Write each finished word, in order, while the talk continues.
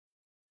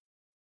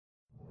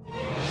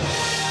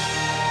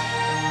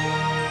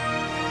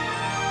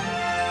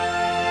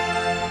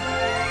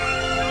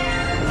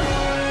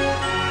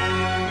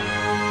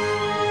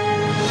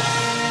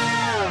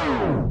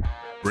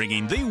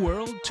bringing the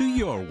world to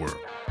your world.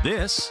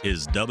 This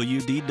is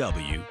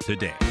WDW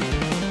Today.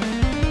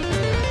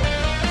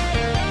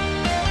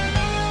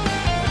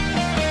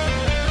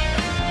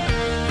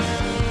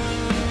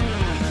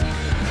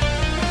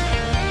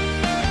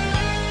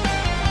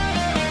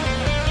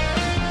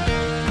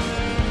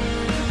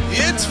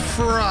 It's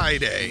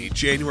Friday,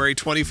 January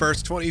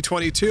 21st,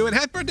 2022, and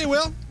happy birthday,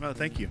 Will. Oh,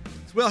 thank you.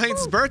 It's Will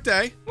Haynes'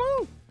 birthday.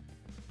 Woo!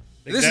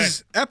 This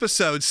is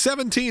episode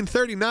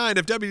 1739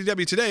 of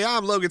WDW Today.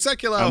 I'm Logan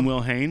Seculo. I'm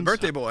Will Haynes.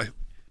 Birthday boy.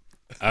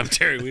 I'm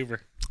Terry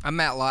Weaver. I'm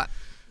Matt Lott.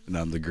 And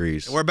I'm the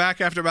Grease. And we're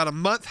back after about a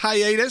month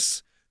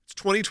hiatus. It's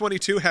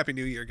 2022. Happy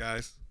New Year,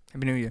 guys.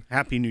 Happy New Year.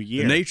 Happy New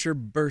Year. The nature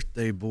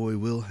birthday boy,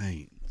 Will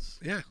Haynes.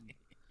 Yeah.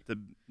 The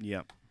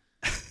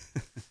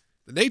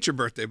nature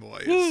birthday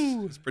boy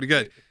is pretty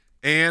good.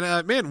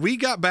 And, man, we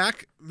got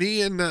back.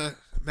 Me and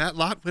Matt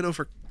Lott went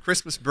over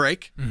Christmas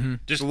break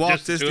Just to Walt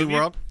just the two Disney of you?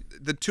 World.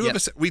 The two of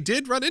us, we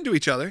did run into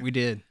each other. We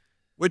did.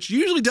 Which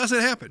usually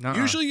doesn't happen. Nuh-uh.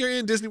 Usually you're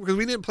in Disney because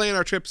we didn't plan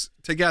our trips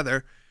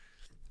together,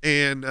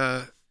 and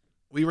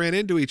we ran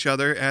into each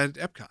other at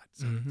Epcot.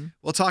 So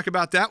we'll talk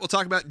about that. We'll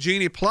talk about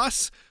Genie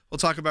Plus. We'll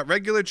talk about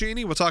regular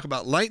Genie. We'll talk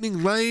about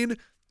Lightning Lane,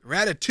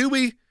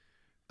 Ratatouille,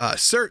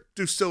 Cirque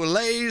du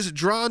Soleil's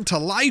Drawn to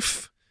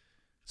Life,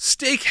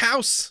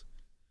 Steakhouse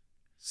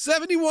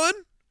 71.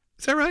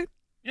 Is that right?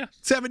 Yeah.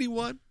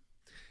 71.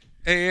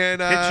 And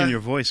pitch in your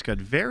voice got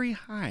very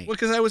high. well,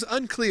 because I was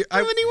unclear.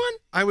 71?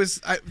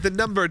 The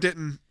number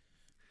didn't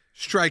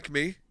strike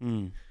me.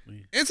 And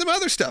some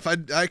other stuff.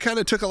 I kind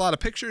of took a lot of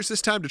pictures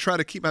this time to try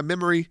to keep my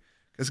memory,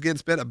 because again,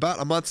 it's been about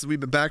a month since we've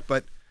been back,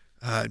 but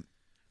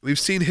we've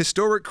seen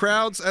historic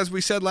crowds, as we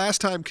said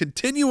last time,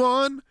 continue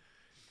on,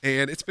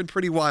 and it's been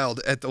pretty wild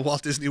at the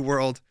Walt Disney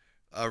World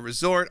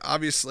Resort.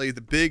 Obviously,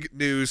 the big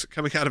news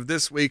coming out of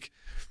this week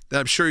that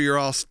I'm sure you're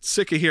all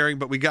sick of hearing,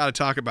 but we got to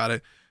talk about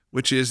it,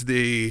 which is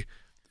the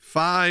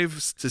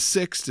 5 to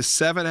 6 to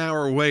 7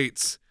 hour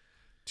waits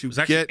to It was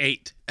actually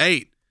get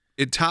 8.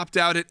 It topped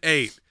out at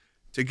 8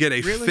 to get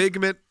a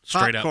Figment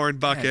Straight up. popcorn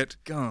bucket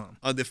Gum.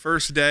 on the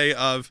first day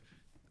of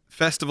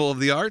Festival of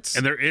the Arts.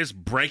 And there is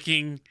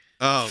breaking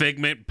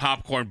Figment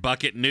popcorn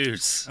bucket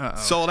news.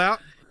 Sold out.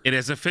 It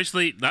is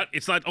officially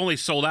it's not only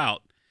sold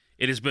out,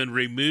 it has been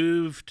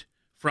removed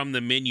from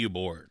the menu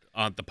board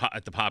at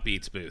the Pop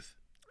Eats booth.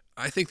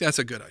 I think that's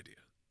a good idea.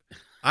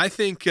 I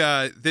think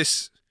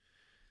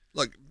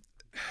look,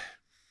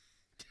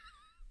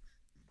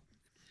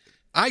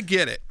 I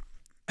get it.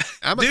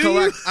 I'm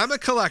a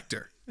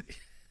collector.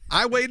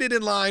 I waited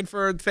in line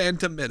for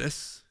Phantom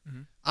Menace.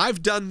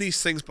 I've done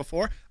these things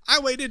before. I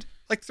waited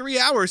like 3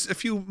 hours a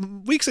few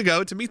weeks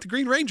ago to meet the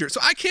Green Ranger, so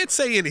I can't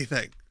say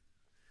anything.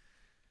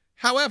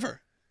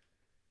 However,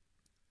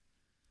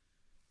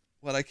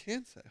 what I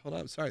can say, hold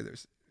on, I'm sorry,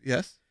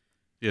 yes?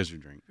 Here's your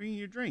drink. Bring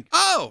your drink.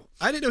 Oh,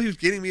 I didn't know he was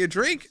getting me a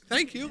drink.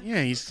 Thank you.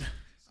 Yeah, he's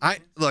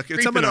Look, if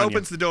creeping someone on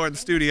opens the door in the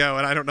studio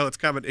and I don't know it's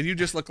coming, and you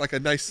just look like a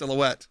nice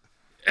silhouette.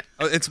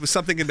 It's with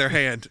something in their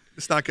hand.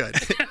 It's not good.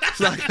 It's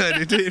not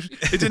good.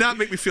 It did not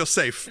make me feel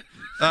safe.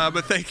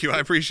 But thank you. I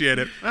appreciate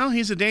it. well,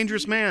 he's a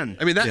dangerous man.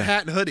 I mean, that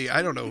hat and hoodie,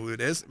 I don't know who it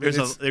is. I mean,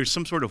 There's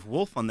some sort of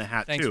wolf on the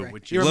hat Thanks, too, Ray.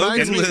 which He is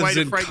reminds Logan me quite lives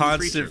a in frightening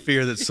constant creature.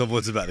 fear that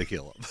someone's about to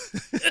kill him.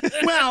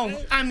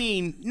 Well, I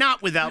mean,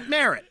 not without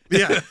merit.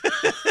 yeah.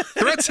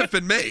 Threats have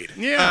been made.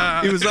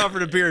 Yeah. He was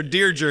offered a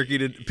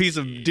piece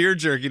of deer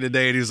jerky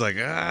today, and he was like,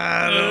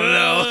 I don't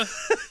know.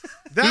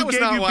 That Who was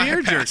gave not you why beer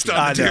I passed jerky?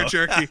 on the I deer know.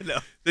 jerky. I know.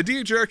 The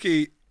deer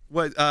jerky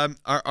was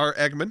our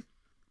Eggman.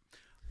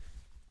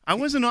 I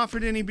wasn't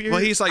offered any beer.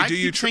 Well, he's like, I do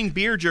you keep saying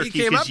beer jerky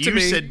came up because to you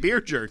me. said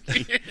beer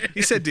jerky.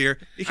 He said deer.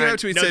 He came up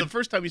to me and no, said, the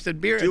first time he said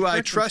beer. do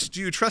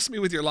you trust me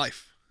with your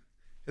life?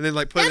 And then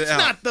put That's it out.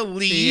 not the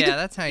lead. Yeah,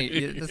 that's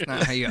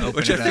not how you open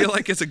Which it I feel up.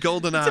 like it's a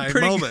golden eye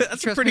moment. That's a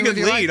Trust pretty me with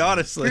good your lead, life.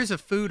 honestly. Here's a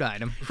food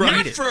item.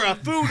 Not for a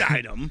food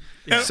item.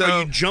 So-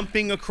 Are you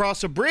jumping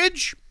across a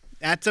bridge?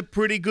 That's a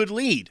pretty good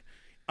lead.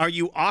 Are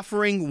you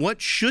offering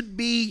what should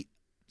be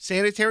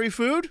sanitary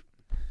food?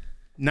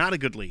 Not a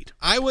good lead.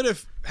 I would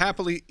have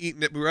happily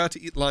eaten it. We were out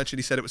to eat lunch, and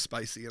he said it was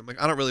spicy. I'm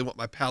like, I don't really want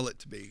my palate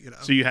to be,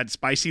 So you had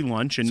spicy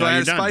lunch, and So now I you're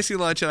had a done. spicy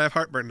lunch, and I have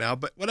heartburn now.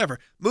 But whatever.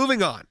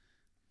 Moving on.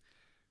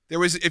 There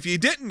was, if you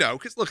didn't know,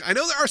 because look, I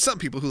know there are some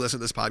people who listen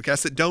to this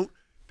podcast that don't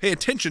pay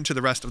attention to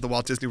the rest of the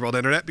Walt Disney World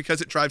internet because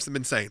it drives them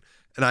insane,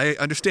 and I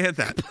understand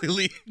that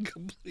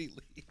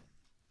completely.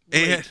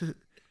 And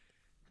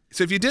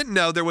so, if you didn't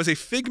know, there was a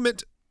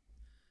Figment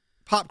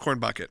popcorn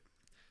bucket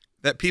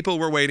that people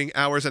were waiting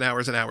hours and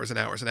hours and hours and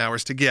hours and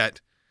hours to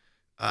get,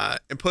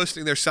 and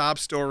posting their sob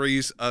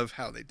stories of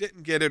how they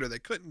didn't get it or they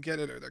couldn't get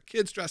it or their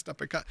kids dressed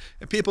up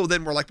and people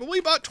then were like, well,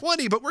 we bought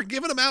 20, but we're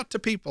giving them out to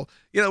people.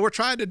 We're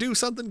trying to do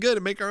something good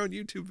and make our own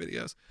YouTube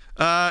videos.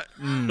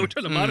 We're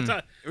trying to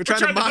monetize. We're trying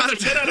to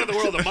monetize. Get out of the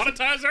world and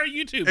monetize our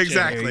YouTube channel.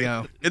 Exactly. There you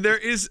go. And there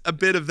is a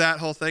bit of that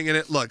whole thing in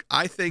it. Look,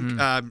 I think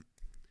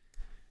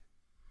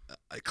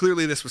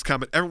clearly this was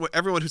coming.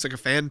 Everyone who's like a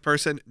fan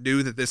person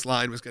knew that this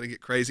line was going to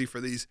get crazy for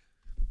these,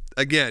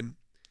 again,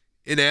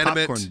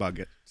 inanimate Popcorn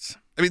buckets.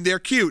 I mean, they're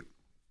cute,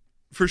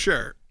 for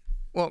sure.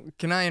 Well,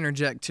 can I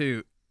interject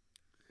too?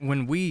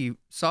 when we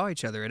saw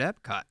each other at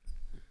Epcot,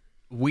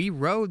 we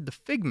rode the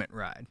Figment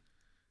ride.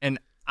 And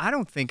I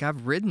don't think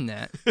I've ridden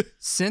that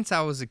since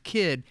I was a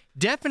kid.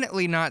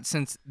 Definitely not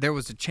since there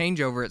was a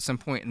changeover at some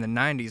point in the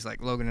 90s,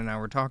 like Logan and I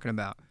were talking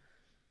about.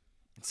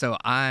 So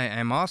I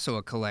am also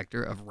a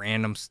collector of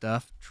random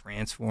stuff,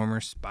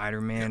 Transformers,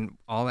 Spider-Man,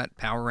 all that,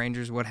 Power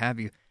Rangers, what have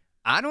you.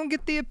 I don't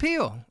get the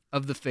appeal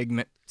of the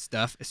Figment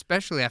stuff,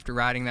 especially after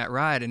riding that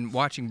ride and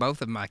watching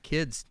both of my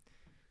kids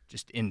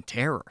just in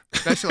terror,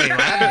 especially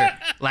Lavender.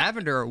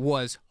 Lavender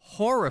was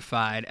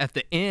horrified at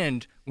the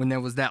end when there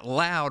was that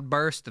loud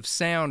burst of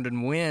sound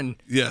and wind.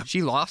 Yeah.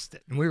 She lost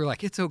it. And we were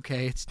like, it's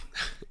okay. It's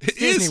It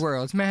Disney is-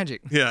 World. It's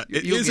magic. Yeah,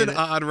 it You'll is get an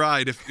odd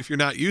ride if you're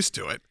not used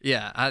to it.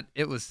 Yeah,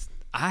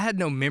 I had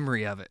no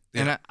memory of it.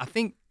 And Yeah. I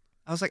think,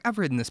 I was like, I've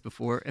ridden this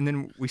before. And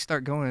then we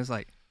start going, it's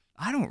like,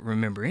 I don't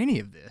remember any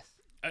of this.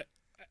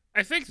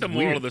 I think the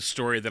moral of the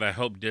story that I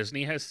hope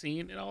Disney has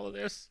seen in all of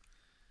this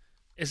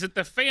is that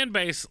the fan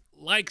base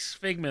likes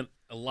Figment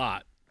a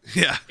lot.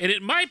 Yeah. And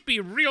it might be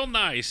real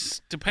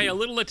nice to pay a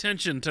little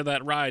attention to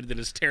that ride that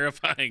is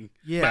terrifying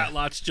Matt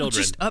Lott's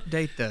children. Just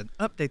update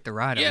the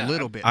ride Yeah. a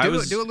little bit.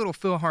 Do a little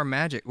Philhar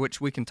Magic,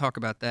 which we can talk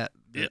about that,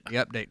 the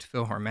update to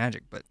Philhar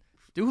Magic, but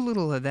do a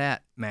little of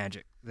that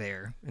magic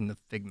there in the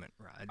Figment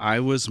ride. I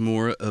was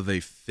more of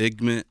a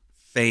Figment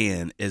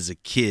fan as a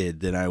kid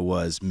than I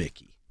was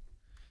Mickey.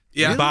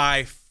 Yeah.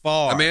 By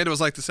far. Amanda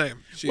was like the same.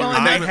 She Well, was-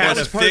 and I that had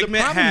was a part of the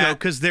Figment problem, hat. though,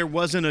 because there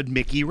wasn't a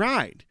Mickey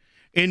ride.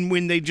 And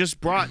when they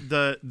just brought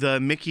the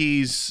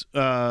Mickey's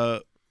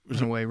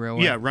Runaway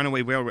Railway.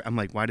 Runaway Railway, I'm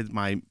like, why did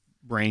my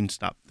brain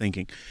stop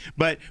thinking?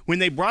 But when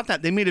they brought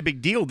that, they made a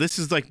big deal. This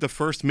is like the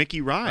first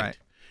Mickey ride. Right.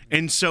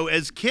 And so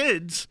as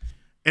kids,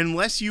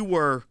 unless you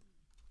were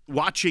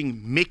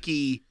watching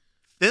Mickey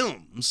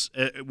films,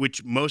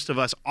 which most of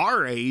us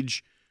our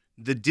age,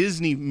 the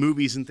Disney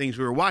movies and things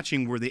we were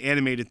watching were the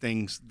animated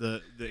things,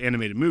 the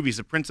animated movies,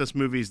 the princess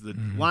movies, the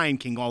Lion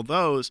King, all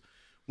those.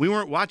 We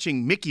weren't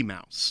watching Mickey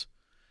Mouse.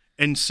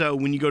 And so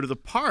when you go to the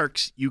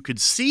parks, you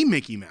could see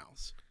Mickey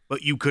Mouse,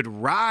 but you could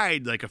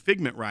ride like a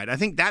Figment ride. I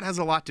think that has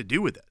a lot to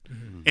do with it.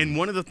 And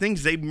one of the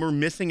things they were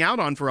missing out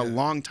on for a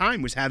long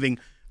time was having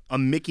a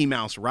Mickey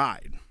Mouse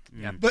ride.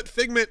 But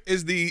Figment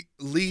is the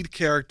lead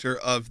character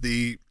of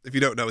the, if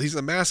you don't know, he's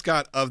the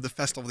mascot of the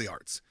Festival of the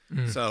Arts.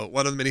 So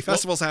one of the many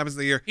festivals happens in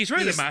the year. He's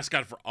really the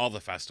mascot for all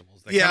the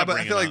festivals. They Yeah, kinda but I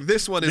bring feel him like up.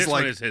 this one is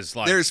like, his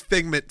like there's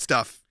Figment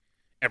stuff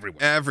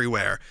everywhere.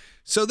 everywhere.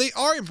 So they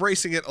are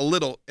embracing it a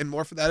little and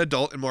more for that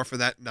adult and more for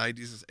that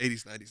 90s,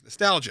 80s, 90s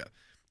nostalgia.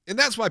 And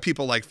that's why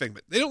people like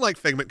Figment. They don't like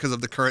Figment because of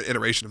the current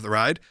iteration of the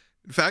ride.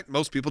 In fact,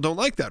 most people don't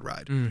like that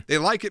ride. They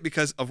like it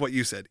because of what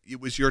you said.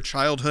 It was your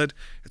childhood.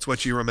 It's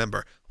what you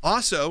remember.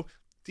 Also,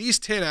 these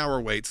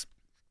 10-hour waits,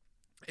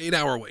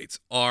 8-hour waits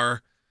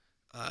are,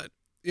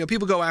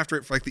 people go after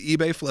it for like the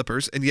eBay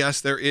flippers. And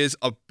yes, there is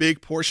a big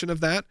portion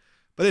of that,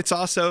 but it's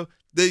also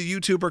the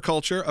YouTuber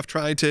culture of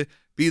trying to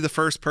be the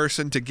first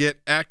person to get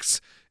X.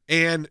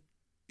 And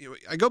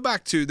I go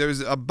back to,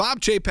 there's a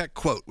Bob Chapek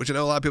quote, which I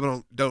know a lot of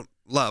people don't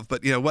love,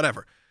 but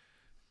whatever.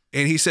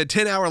 And he said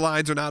 10-hour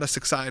lines are not a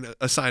sign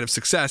of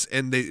success,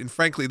 and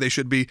frankly they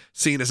should be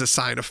seen as a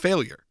sign of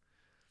failure.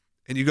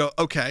 And you go,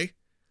 okay.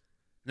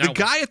 Now The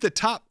guy at the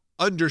top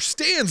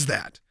understands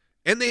that.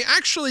 And they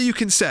actually, you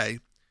can say,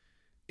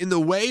 in the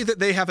way that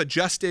they have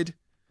adjusted,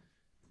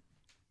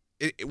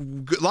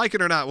 like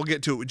it or not, we'll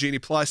get to it with Genie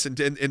Plus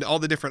and all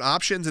the different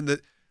options, and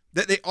that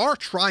they are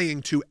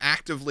trying to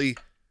actively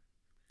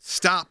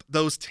stop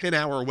those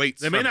 10-hour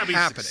waits They may from not be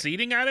happening.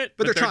 succeeding at it, But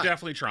but they're they're trying.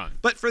 definitely trying.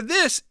 But for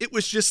this, it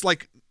was just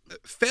like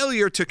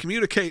failure to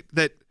communicate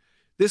that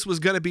this was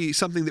going to be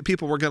something that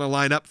people were going to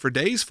line up for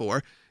days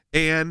for.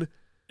 And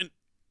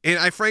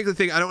I frankly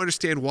think I don't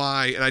understand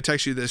why, and I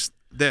text you this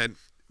then,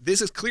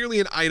 this is clearly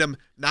an item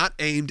not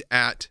aimed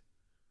at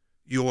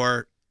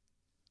your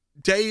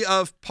day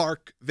of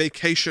park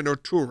vacation or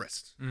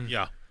tourists,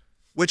 Yeah.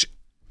 which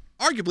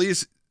arguably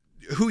is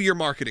who you're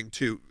marketing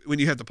to when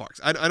you have the parks.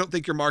 I don't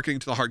think you're marketing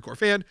to the hardcore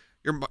fan.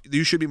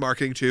 You should be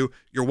marketing to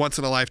your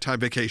once-in-a-lifetime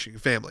vacation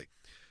family.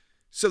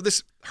 So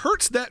this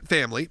hurts that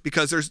family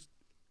because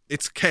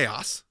it's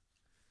chaos.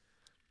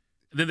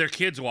 And then their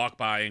kids walk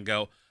by and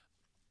go,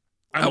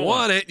 I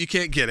want it. You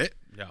can't get it.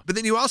 Yeah. But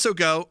then you also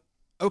go,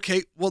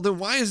 okay, well then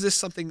why is this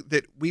something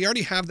that we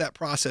already have that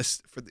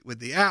process with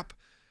the app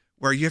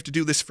where you have to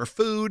do this for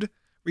food,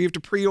 where you have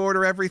to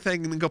pre-order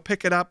everything and then go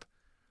pick it up?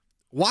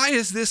 Why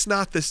is this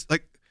not this,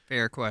 like,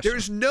 Fair question.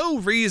 there's no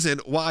reason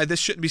why this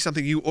shouldn't be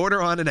something you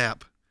order on an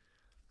app.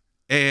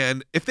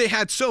 And if they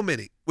had so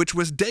many, which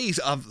was days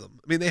of them,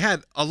 I mean, they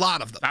had a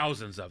lot of them,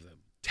 thousands of them.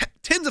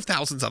 tens of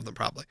thousands of them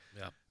probably.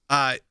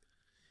 Yeah.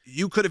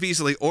 You could have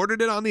easily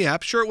ordered it on the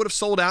app. Sure, it would have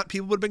sold out.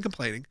 People would have been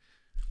complaining.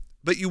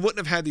 But you wouldn't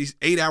have had these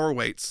 8-hour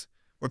waits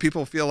where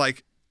people feel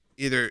like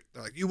either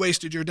like you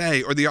wasted your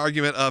day, or the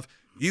argument of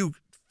you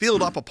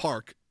filled up a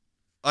park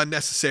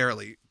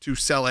unnecessarily to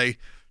sell a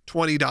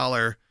 $20,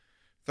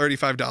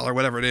 $35,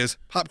 whatever it is,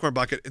 popcorn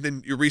bucket, and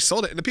then you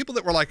resold it. And the people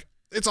that were like,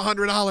 it's $100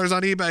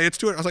 on eBay, it's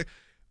 $200, I was like,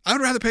 I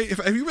would rather pay if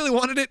you really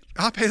wanted it.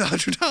 I'll pay the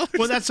 $100.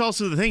 Well, that's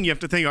also the thing. You have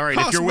to think, all right, if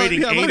Costs you're money,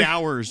 waiting yeah, 8 money.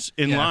 hours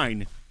in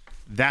line,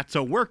 that's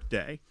a work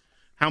day.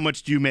 How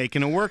much do you make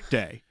in a work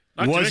day?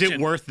 Not to Was it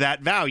mention, worth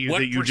that value what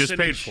that you just paid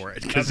percentage for it?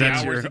 of Because the that's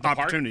hours your at the park?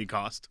 opportunity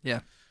cost.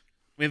 Yeah.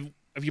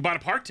 If you bought a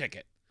park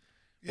ticket,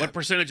 Yeah. what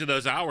percentage of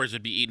those hours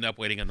would be eaten up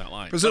waiting on that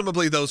line?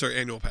 Presumably, those are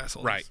annual pass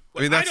holders. Right.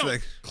 I mean, that's I the don't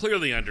thing.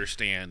 clearly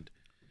understand.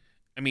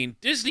 I mean,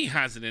 Disney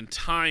has an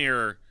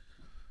entire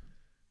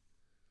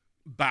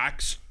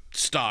back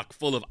stock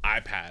full of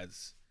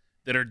iPads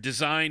that are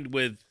designed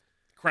with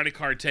credit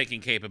card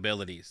taking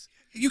capabilities.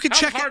 You can How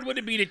check hard it. would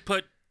it be to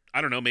put,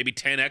 I don't know, maybe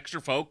 10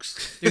 extra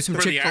folks? There's some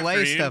for the Chick-fil-A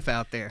afternoon? stuff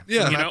out there.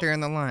 Yeah. I'm You know- out there in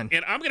the line.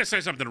 And I'm going to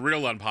say something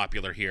real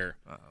unpopular here.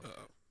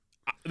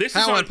 This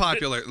is How on,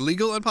 unpopular?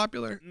 Legal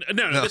unpopular?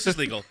 No, this is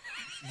legal.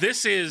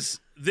 This is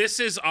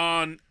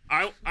on.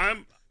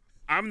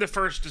 I'm the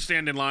first to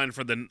stand in line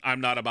for the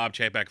I'm not a Bob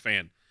Chapek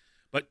fan.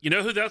 But you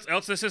know who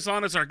else this is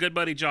on? It's our good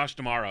buddy Josh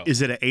Tomorrow.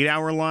 Is it an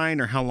 8-hour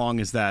line, or how long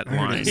is that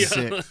line?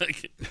 Yeah.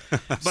 Like-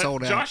 but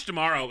Sold out. Josh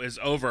Tomorrow is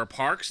over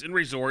parks and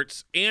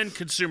resorts and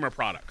consumer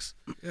products.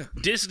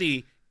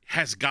 Disney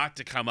has got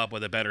to come up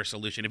with a better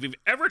solution. If you've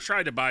ever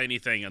tried to buy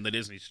anything on the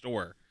Disney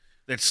store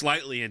that's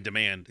slightly in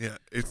demand, Yeah.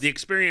 It's, the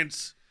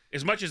experience,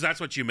 as much as that's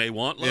what you may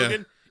want, Yeah.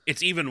 Logan,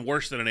 it's even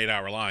worse than an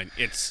 8-hour line.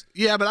 It's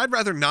yeah, but I'd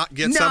rather not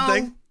get No,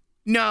 something.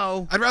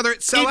 no. I'd rather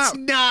it sell It's out.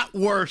 not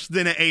worse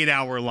than an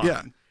 8-hour line.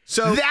 Yeah.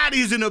 So that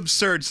is an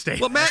absurd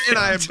statement. Well, Matt and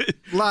I have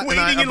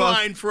Waiting in both-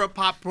 line for a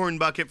popcorn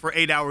bucket for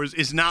 8 hours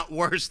is not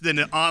worse than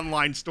an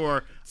online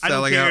store. I don't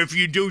Selling care out. if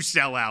you do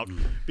sell out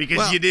because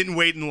Well- you didn't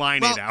wait in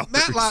line well, 8 hours.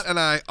 Matt Lott and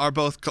I are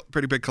both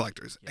pretty big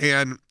collectors,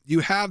 and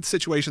you have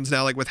situations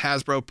now like with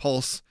Hasbro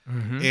Pulse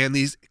and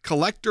these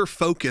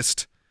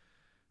collector-focused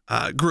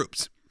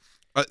groups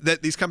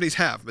that these companies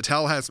have.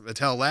 Mattel has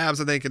Mattel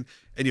Labs, I think, and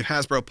you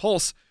have Hasbro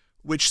Pulse,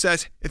 which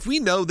says if we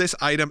know this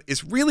item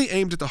is really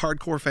aimed at the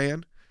hardcore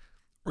fan,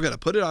 we're going to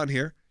put it on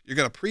here. You're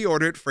going to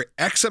pre-order it for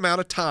X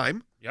amount of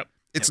time. yep.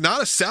 It's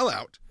not a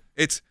sellout.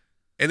 And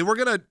then we're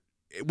going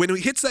to, when it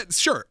hits that,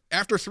 sure,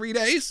 after 3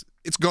 days,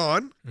 it's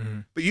gone.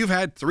 But you've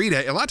had 3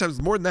 days. A lot of times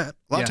it's more than that.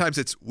 A lot of Yeah. times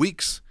it's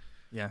weeks.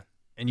 Yeah.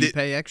 And you The-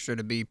 pay extra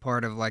to be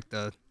part of like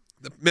the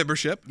The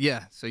membership.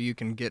 so you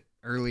can get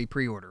early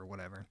pre-order or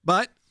whatever.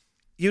 But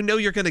you know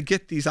you're going to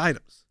get these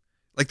items.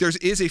 Like there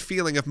is a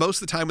feeling of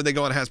most of the time when they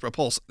go on Hasbro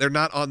Pulse, they're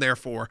not on there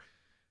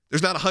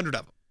there's not 100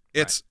 of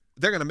them.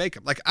 They're going to make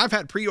them. Like I've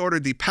had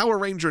pre-ordered the Power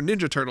Ranger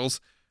Ninja Turtles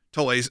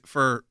toys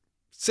for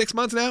 6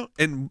 months now,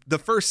 and the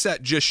first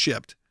set just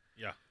shipped.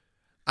 Yeah.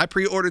 I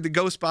pre-ordered the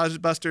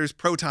Ghostbusters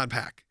Proton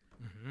Pack.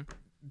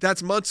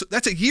 That's months.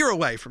 That's a year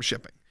away from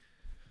shipping.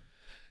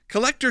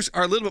 Collectors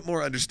are a little bit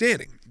more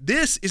understanding.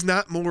 This is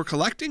not more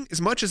collecting as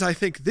much as I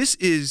think this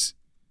is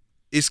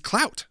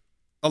clout.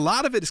 A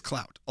lot of it is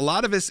clout. A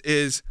lot of it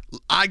is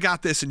I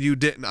got this and you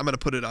didn't. I'm going to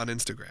put it on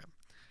Instagram.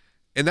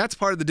 And that's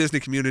part of the Disney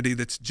community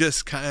that's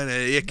just kind of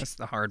icky. That's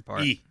the hard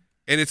part.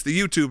 And it's the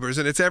YouTubers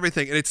and it's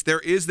everything. And there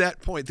is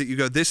that point that you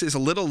go, this is a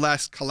little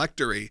less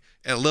collector-y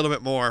and a little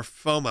bit more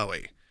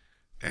FOMO-y.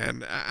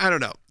 And I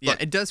don't know. Yeah,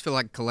 Look, it does feel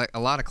like a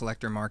lot of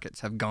collector markets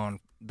have gone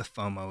the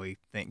FOMO-y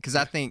thing. Because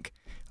I think,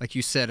 like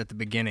you said at the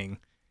beginning,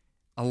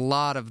 a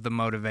lot of the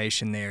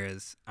motivation there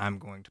is I'm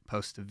going to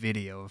post a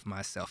video of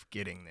myself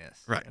getting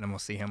this. Right. And I'm going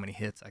to see how many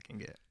hits I can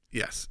get.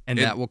 yes. And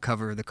that will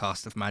cover the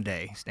cost of my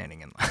day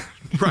standing in line.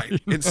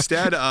 right.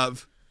 Instead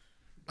of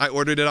I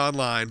ordered it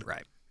online.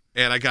 Right.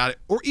 And I got it.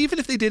 Or even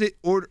if they did it,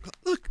 look,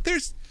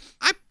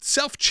 I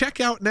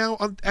self-checkout now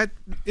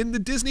in the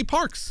Disney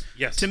parks.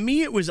 Yes. To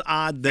me, it was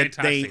odd that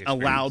Fantastic they experience.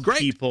 allowed Great.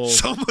 people.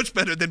 So much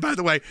better than, by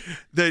the way,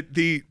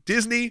 the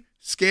Disney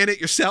scan it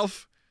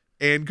yourself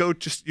and you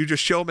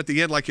just show them at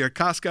the end like you're at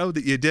Costco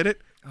that you did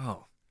it.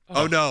 Oh,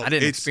 No. I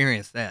didn't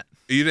experience that.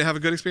 You didn't have a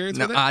good experience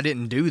No, with it? I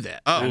didn't do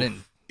that. Oh, I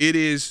didn't. it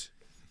is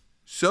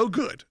so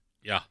good.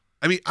 yeah.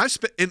 I mean,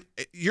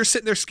 you're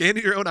sitting there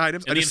scanning your own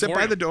items. In I the just sit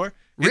by Emporium. the door.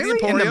 Really? In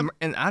the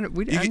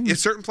Emporium.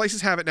 Certain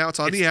Places have it now. It's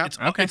on the app.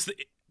 Okay.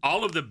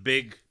 All of the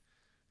big,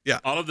 Yeah.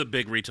 all of the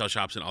big retail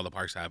shops in all the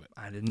parks have it.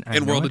 I didn't. I In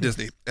had no World of idea.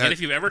 Disney. And if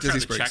you've ever tried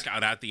Disney to Springs. check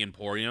out at the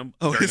Emporium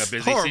Oh, during a it's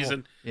busy horrible.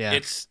 season, Yeah.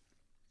 it's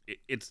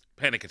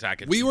panic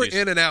attack. We were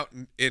in and out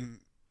in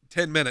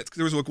 10 minutes. 'Cause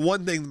there was like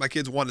one thing my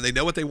kids wanted. They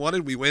know what they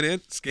wanted. We went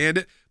in, scanned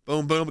it,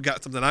 boom, boom,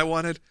 got something I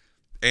wanted.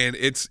 And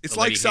it's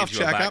like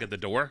self-checkout. at the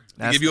door.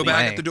 They That's give you a the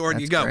bag way. at the door and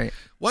you That's go. great.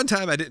 One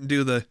time I didn't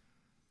do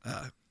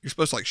you're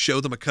supposed to like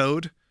show them a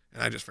code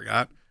and I just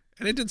forgot.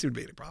 And it didn't seem to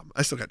be any problem.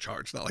 I still got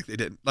charged. Not like they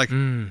didn't. Like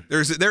there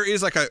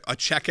is like a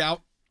checkout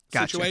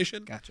Gotcha.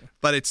 situation. Gotcha.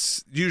 But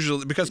it's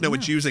usually because no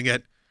one's using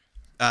it.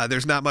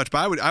 There's not much.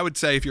 But I would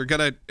say if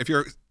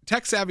you're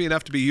tech savvy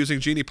enough to be using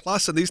Genie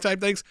Plus and these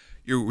type things,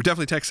 you're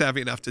definitely tech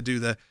savvy enough to do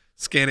the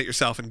scan it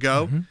yourself and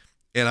go.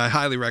 And I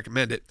highly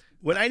recommend it.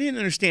 What I didn't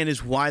understand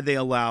is why they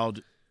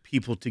allowed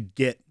people to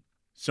get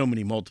so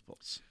many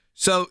multiples.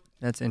 So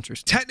That's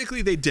interesting.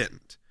 technically they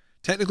didn't.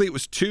 Technically it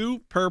was 2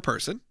 per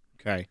person.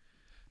 Okay.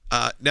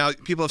 Now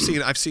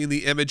I've seen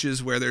the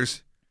images where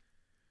there's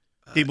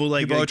People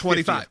like people are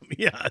 25. 50.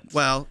 Yeah.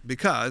 Well,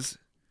 because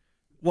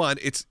one,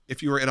 it's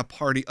if you were in a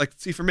party. Like,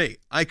 see, for me,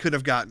 I could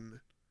have gotten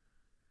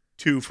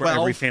 2 for 12?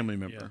 every family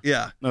member.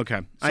 yeah. Okay.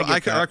 So I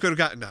get that. could have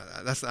gotten no.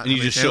 That's not. And you how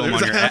many just show them on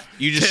family your members app. I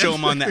have. You just show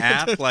them on the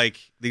app, like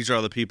these are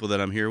all the people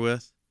that I'm here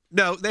with.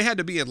 No, they had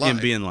to be in line,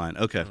 And be in line.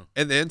 Okay.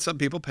 and then some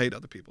people paid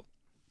other people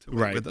to wait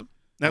Right. with them.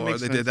 That or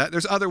makes they sense. did that.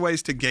 There's other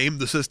ways to game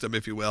the system,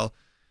 if you will.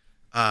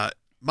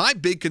 My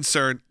big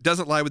concern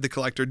doesn't lie with the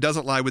collector,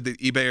 doesn't lie with the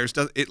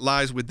eBayers. It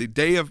lies with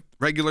the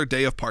regular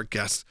day of park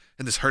guests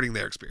and this hurting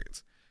their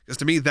experience. Because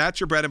to me,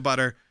 that's your bread and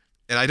butter,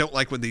 and I don't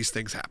like when these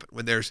things happen.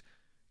 When there's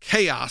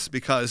chaos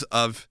because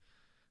of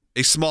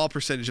a small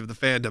percentage of the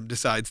fandom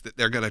decides that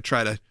they're going to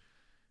try to,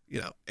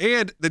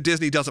 and the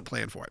Disney doesn't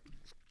plan for it.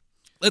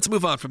 Let's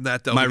move on from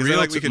that, though. My because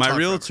I think we realtor, could my talk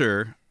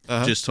forever.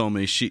 realtor just told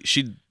me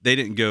they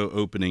didn't go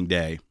opening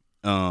day.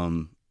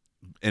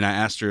 And I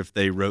asked her if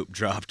they rope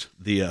dropped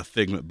the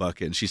Figment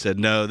bucket, and she said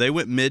no. They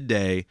went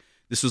midday.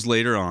 This was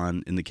later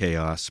on in the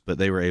chaos, but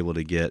they were able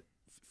to get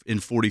in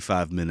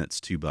 45 minutes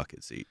 2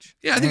 buckets each.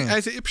 Yeah,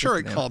 I'm sure it Good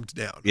for them. calmed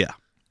down. Yeah.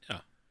 Yeah.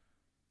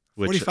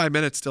 Which, 45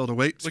 minutes still to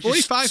wait. Which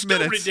 45 is still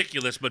minutes.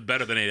 ridiculous, but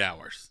better than 8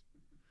 hours.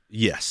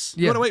 yes.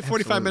 You want to wait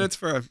 45 absolutely. minutes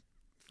for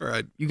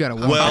a You got to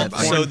Well, that.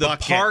 so the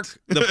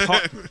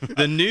bucket.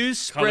 the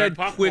news Colored spread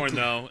popcorn quickly.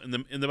 though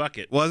in the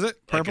bucket. was it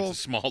Like, purple? it's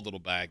a small little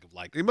bag of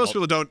like. Most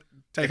people don't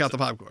take out the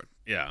popcorn.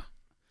 Yeah.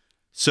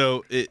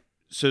 So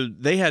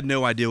they had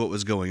no idea what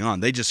was going on.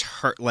 They just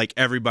heard, like,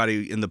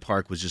 everybody in the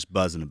park was just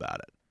buzzing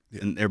about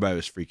it, and everybody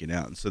was freaking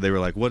out. And so they were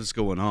like, "What is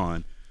going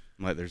on?"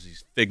 I'm like, "There's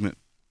these Figment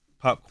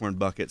popcorn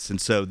buckets,"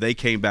 and so they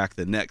came back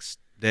the next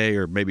day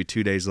or maybe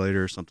 2 days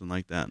later or something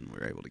like that, and we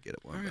were able to get it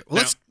one. Well,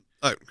 let's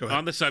go ahead.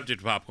 On the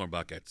subject of popcorn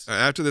buckets, All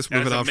right, after this,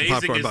 moving as on from amazing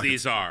popcorn as buckets.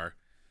 these are,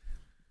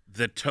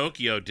 the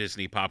Tokyo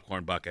Disney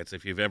popcorn buckets,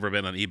 if you've ever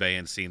been on eBay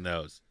and seen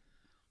those,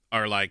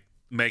 are like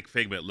make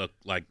Figment look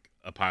like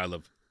a pile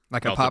of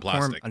like a melted popcorn,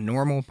 plastic. a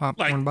normal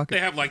popcorn Like bucket. they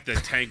have like the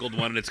tangled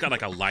one, and it's got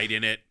like a light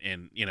in it,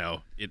 and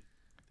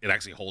it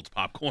actually holds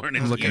popcorn.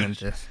 It's I'm looking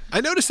huge. at this. I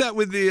noticed that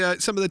with the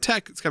some of the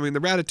tech that's coming, the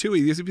Ratatouille.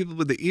 You see people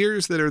with the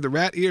ears that are the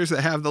rat ears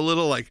that have the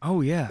little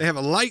Oh yeah. they have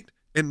a light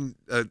and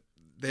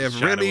they have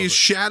Shadow of Remy's it.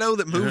 shadow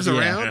that moves Yeah.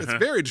 around. It's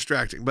very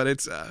distracting, but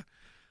it's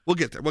we'll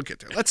get there.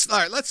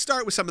 Let's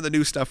start with some of the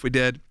new stuff we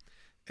did.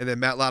 And then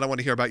Matt Lott, I want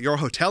to hear about your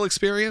hotel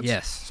experience.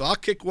 Yes. So I'll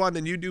kick one,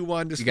 then you do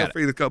one. Just You feel got it.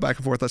 free to go back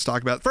and forth. Let's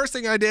talk about it. First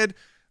thing I did,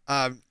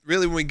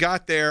 really when we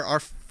got there, our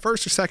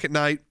first or second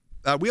night,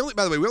 we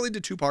only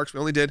did 2 parks. We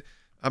only did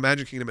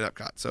Magic Kingdom and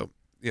Epcot. So,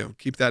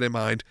 keep that in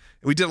mind.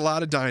 And we did a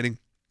lot of dining.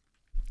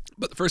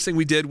 But the first thing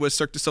we did was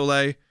Cirque du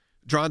Soleil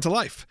Drawn to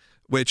Life,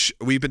 which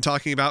we've been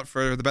talking about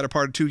for the better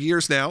part of 2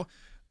 years now.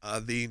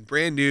 The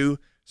brand new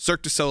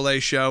Cirque du Soleil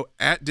show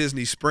at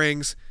Disney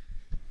Springs.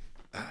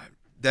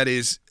 That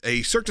is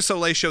a Cirque du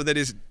Soleil show that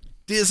is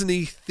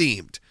Disney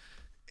themed.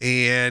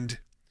 And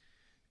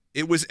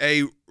it was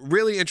a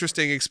really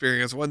interesting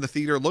experience. One, the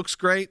theater looks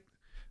great.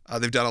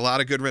 They've done a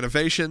lot of good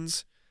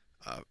renovations.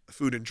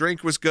 Food and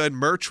drink was good.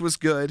 Merch was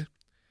good.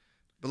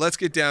 But let's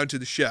get down to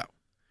the show.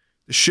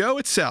 The show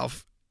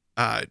itself,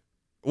 I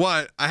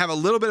have a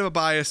little bit of a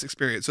biased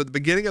experience. So at the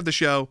beginning of the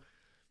show,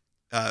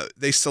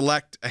 they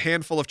select a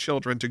handful of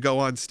children to go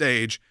on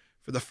stage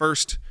for the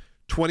first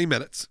 20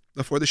 minutes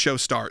before the show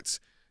starts.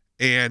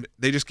 And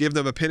they just give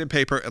them a pen and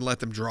paper and let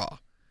them draw.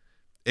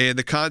 And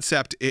the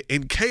concept,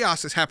 and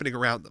chaos is happening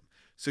around them.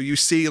 So you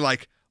see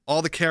like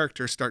all the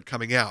characters start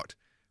coming out,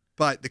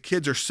 but the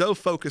kids are so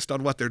focused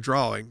on what they're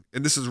drawing,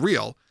 and this is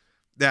real,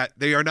 that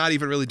they are not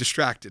even really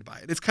distracted by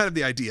it. It's kind of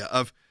the idea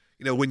of,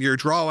 when you're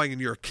drawing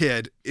and you're a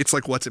kid, it's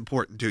like what's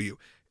important to you.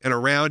 And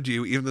around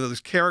you, even though there's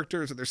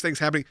characters and there's things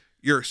happening,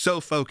 you're so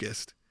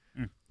focused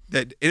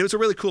that, and it was a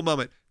really cool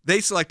moment.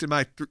 They selected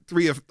my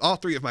all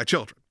three of my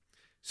children.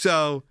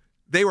 So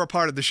they were a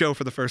part of the show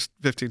for the first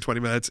 15, 20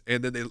 minutes,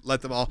 and then they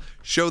let them all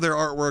show their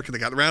artwork, and they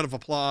got a round of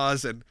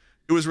applause, and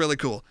it was really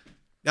cool.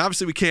 Now,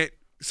 obviously, we can't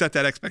set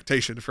that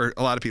expectation for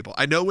a lot of people.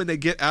 I know when they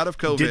get out of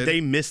COVID. Did they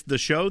miss the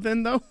show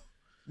then, though?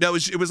 No,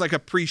 it was like a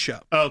pre-show.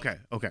 Oh, okay.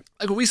 Like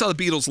when we saw the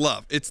Beatles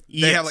Love, they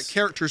Yes. have like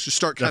characters who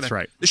start kind of. That's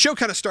right. The show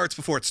kind of starts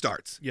before it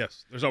starts.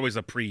 Yes, there's always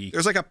a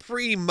There's like a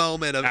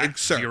pre-moment of Act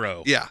insert.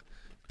 zero. Yeah,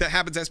 that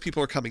happens as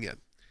people are coming in,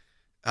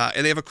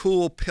 and they have a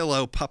cool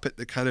pillow puppet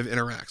that kind of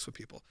interacts with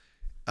people.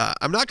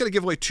 I'm not going to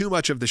give away too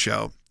much of the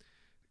show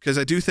because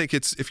I do think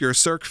if you're a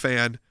Cirque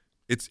fan,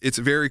 it's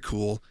very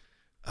cool.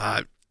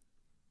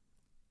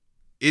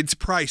 It's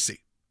pricey,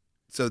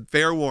 so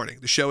fair warning.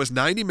 The show is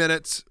 90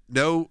 minutes,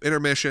 no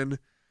intermission.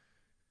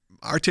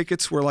 Our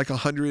tickets were like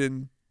 $100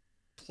 and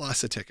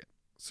plus a ticket.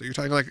 So you're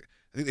talking like,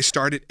 I think they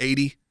start at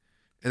 80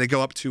 and they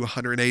go up to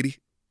 180,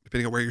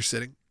 depending on where you're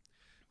sitting.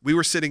 We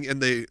were sitting in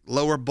the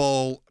lower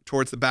bowl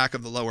towards the back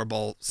of the lower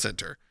bowl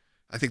center.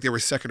 I think they were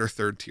second or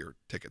third tier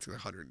tickets, like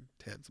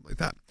 110, something like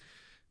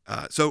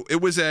that. So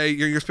it was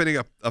you're spending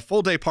a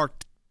full day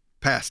park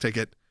pass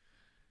ticket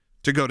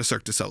to go to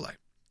Cirque du Soleil.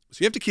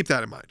 So you have to keep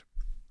that in mind.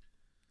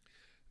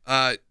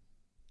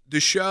 The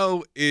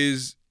show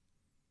is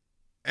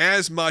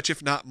as much,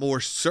 if not more,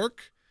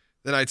 Cirque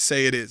than I'd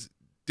say it is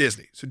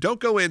Disney. So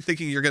don't go in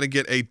thinking you're going to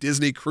get a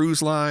Disney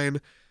Cruise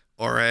Line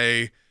or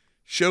a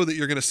show that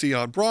you're going to see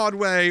on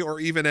Broadway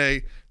or even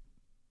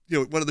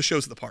one of the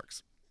shows at the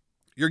parks.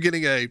 You're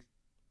getting a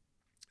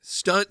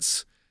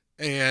stunts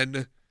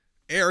and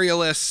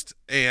aerialist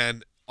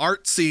and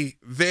artsy,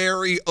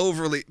 very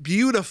overly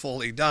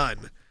beautifully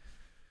done.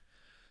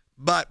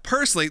 But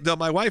personally, though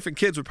my wife and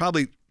kids would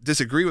probably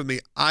disagree with me,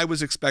 I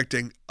was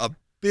expecting a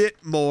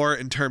bit more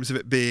in terms of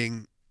it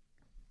being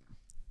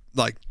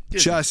like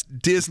just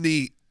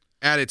Disney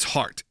at its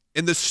heart.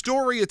 And the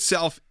story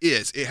itself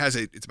it's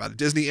about a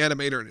Disney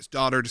animator and his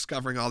daughter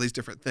discovering all these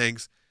different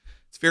things.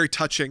 It's very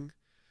touching.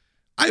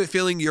 I have a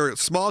feeling your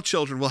small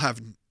children will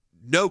have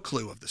no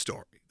clue of the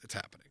story that's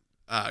happening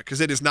because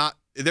there's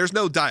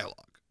no dialogue.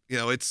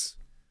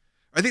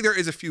 I think there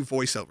is a few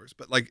voiceovers,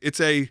 but like it's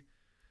a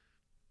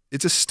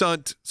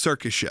stunt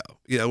circus show,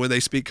 when they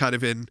speak kind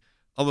of in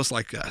almost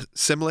like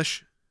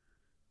Simlish,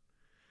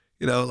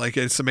 like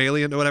in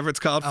Somalian or whatever it's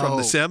called from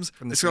The Sims.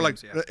 From The it's sort of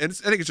Sims, like, and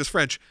I think it's just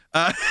French.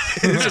 And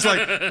it's just like,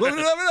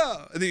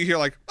 and then you hear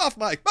like, off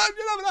mic,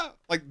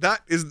 like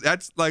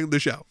that's like the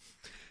show.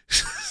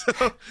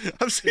 So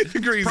I'm seeing the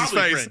Green's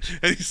face, French.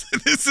 and he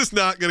said, this is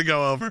not going to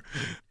go over.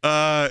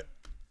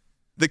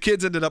 The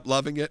kids ended up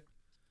loving it.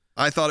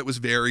 I thought it was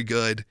very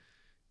good.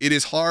 It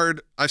is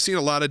hard. I've seen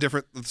a lot of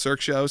different Cirque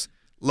shows.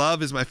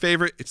 Love is my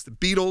favorite. It's the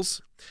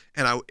Beatles,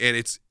 and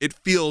it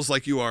feels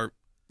like you are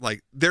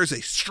like there's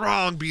a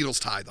strong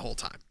Beatles tie the whole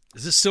time.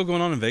 Is this still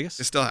going on in Vegas?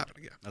 It's still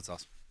happening, yeah. That's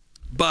awesome.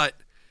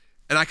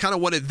 And I kind of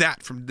wanted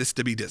that from this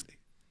to be Disney.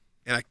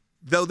 And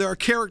though there are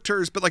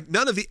characters, but like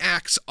none of the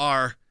acts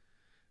are.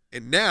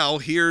 And now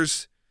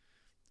here's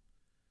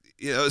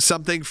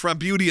something from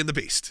Beauty and the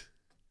Beast,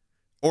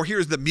 or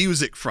here's the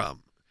music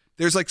from.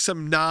 There's like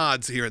some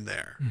nods here and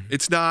there. Mm-hmm.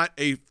 It's not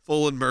a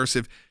full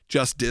immersive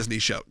just Disney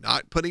show.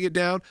 Not putting it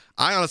down.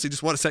 I honestly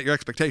just want to set your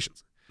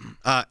expectations.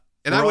 And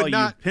For I would all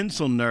not. you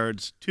pencil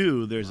nerds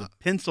too. There's a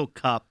pencil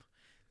cup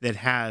that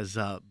has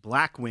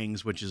Black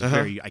Wings, which is a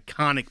very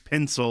iconic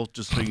pencil.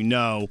 Just so you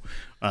know,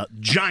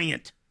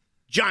 giant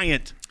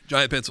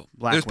Pencil.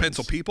 Black There's Wings.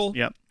 pencil people.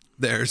 Yep.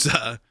 There's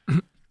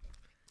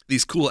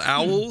these cool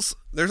owls.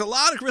 There's a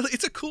lot of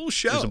it's a cool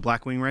show. There's a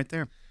Black Wing right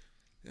there.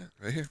 Yeah,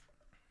 right here.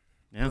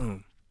 Yeah.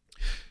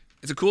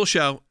 It's a cool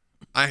show.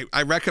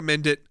 I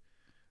recommend it.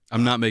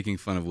 I'm not making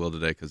fun of Will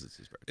today because it's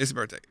his birthday. It's his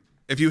birthday.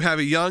 If you have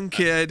a young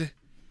kid,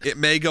 it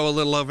may go a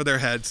little over their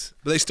heads,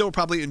 but they still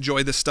probably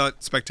enjoy the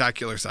stunt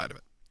spectacular side of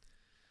it.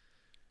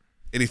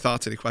 Any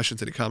thoughts, any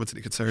questions, any comments,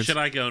 any concerns? Should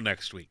I go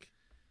next week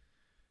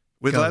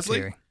With Go, Leslie?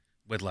 Terry.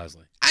 with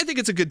Leslie? I think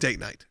it's a good date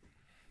night.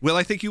 Will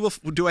I think you will?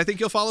 Do I think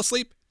you'll fall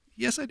asleep?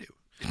 Yes, I do.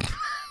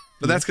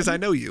 But that's because I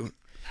know you.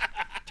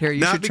 Terry,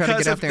 you Not should try to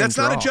because get out there and that's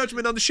not a draw.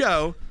 judgment on the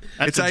show.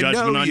 That's it's a I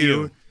judgment know on you.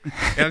 you.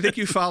 And I think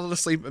you fallen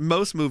asleep in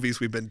most movies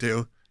we've been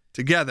to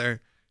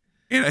together.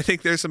 And I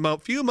think there's a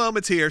few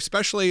moments here,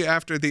 especially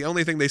after the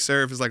only thing they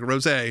serve is like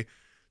rosé,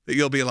 that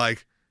you'll be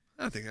like,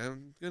 I think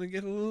I'm going to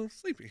get a little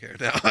sleepy here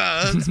now.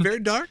 It's very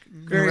dark.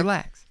 Very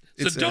Relax.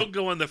 So It's, don't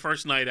go on the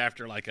first night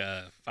after like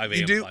a 5 You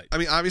a.m. do. flight. I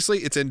mean, obviously,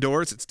 it's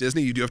indoors. It's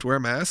Disney. You do have to wear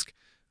a mask.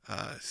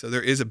 So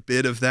there is a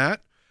bit of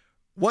that.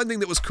 One thing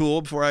that was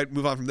cool before I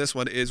move on from this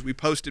one is we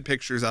posted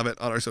pictures of it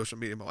on our social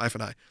media, my wife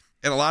and I.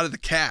 And a lot of the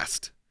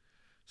cast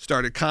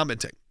started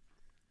commenting.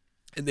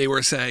 And they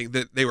were saying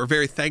that they were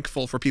very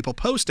thankful for people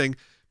posting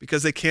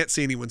because they can't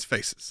see anyone's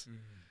faces. Mm-hmm.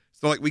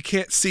 So, like, we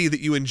can't see that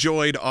you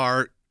enjoyed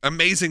our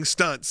amazing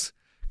stunts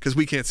because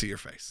we can't see your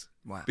face.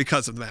 Wow.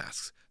 Because of the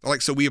masks. They're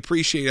like, so we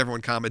appreciate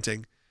everyone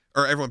commenting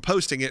or everyone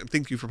posting it and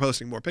thank you for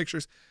posting more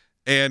pictures.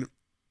 And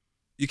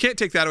you can't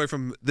take that away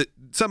from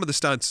some of the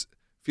stunts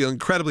feel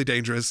incredibly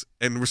dangerous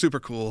and were super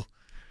cool.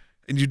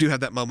 And you do have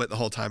that moment the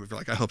whole time of you're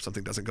like, I hope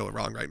something doesn't go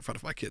wrong right in front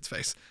of my kid's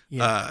face.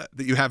 Yeah.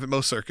 That you have in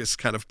most circus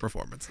kind of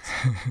performances.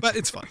 But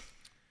it's fun.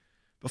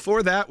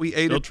 Before that, we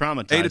ate Still at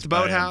traumatized the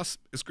by Boathouse.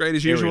 It's great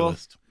as usual.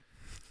 Aerialist.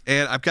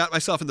 And I've got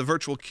myself in the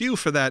virtual queue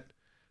for that,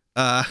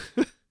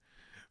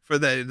 for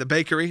the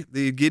bakery,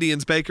 the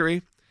Gideon's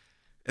Bakery.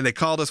 And they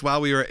called us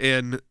while we were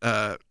in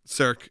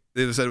Cirque.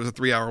 They said it was a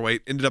 3-hour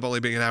wait. Ended up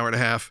only being an hour and a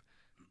half.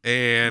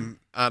 And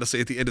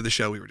honestly, at the end of the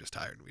show, we were just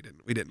tired.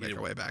 We didn't make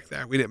our way back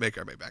there. We didn't make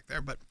our way back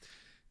there. But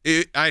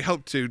I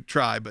hoped to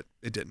try, but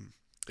it didn't.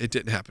 It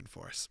didn't happen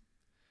for us.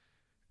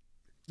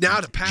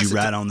 Now to pass. Did you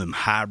ride on them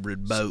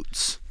hybrid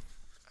boats?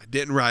 I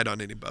didn't ride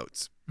on any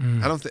boats.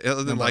 I don't think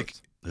other than I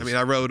mean,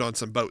 I rode on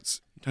some boats.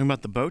 Talking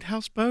about the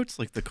boathouse boats,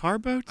 like the car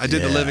boats? I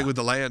did the Yeah. Living with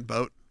the Land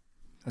boat.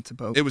 That's a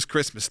boat. It was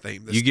Christmas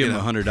themed. You give them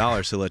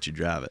 $100 to let you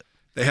drive it.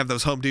 They have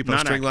those Home Depot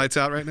Not string accurate. lights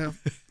out right now.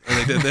 Or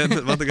they did then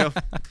a month ago.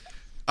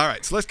 All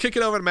right, so let's kick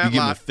it over to You Matt give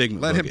them a Lott.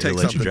 Figment Let him book, take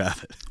he'll let you something.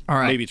 drive it. All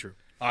right. Maybe true.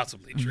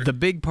 Possibly true. The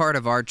big part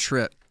of our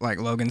trip, like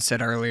Logan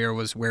said earlier,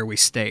 was where we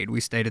stayed.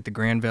 We stayed at the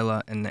Grand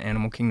Villa and the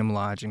Animal Kingdom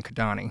Lodge in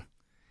Kidani,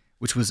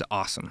 which was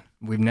awesome.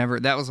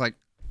 That was like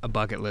a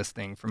bucket list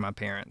thing for my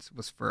parents,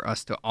 was for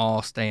us to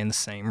all stay in the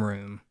same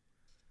room.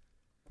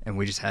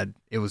 And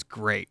it was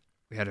great.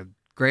 We had a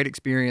great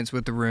experience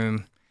with the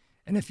room.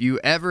 And if you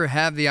ever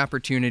have the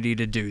opportunity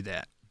to do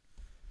that,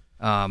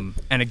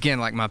 And again,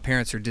 like my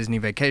parents are Disney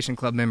Vacation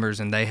Club members,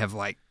 and they have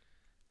like,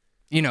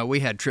 we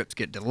had trips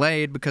get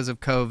delayed because of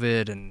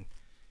COVID, and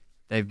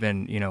they've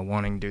been,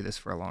 wanting to do this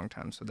for a long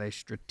time. So they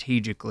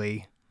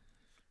strategically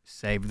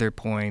saved their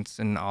points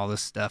and all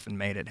this stuff and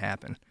made it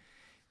happen.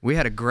 We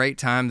had a great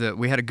time.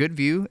 We had a good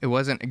view. It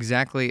wasn't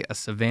exactly a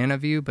savanna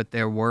view, but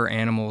there were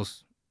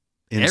animals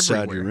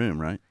Inside everywhere. your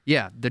room, right?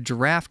 Yeah, the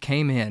giraffe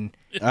came in.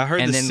 I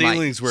heard and the then,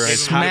 ceilings were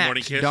as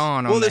Morning smacked kiss.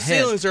 Dawn on well. the The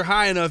head. ceilings are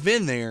high enough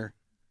in there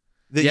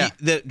that Yeah.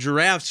 that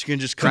giraffes can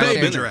just come Right up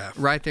there, in there. giraffe.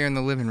 right there in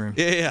the living room.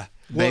 Yeah.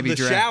 Well, Baby the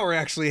giraffe. shower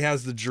actually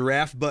has the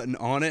giraffe button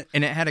on it,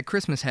 And it had a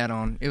Christmas hat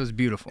on. It was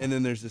beautiful. and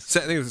then there's this.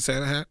 I think it was a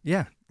Santa hat.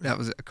 Yeah, that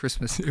was a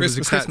Christmas. It Christmas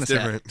was a hat's Christmas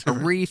hat, different. a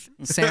wreath,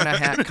 Santa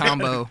hat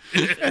combo.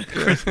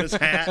 Christmas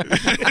hat.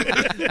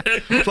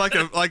 It's like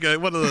a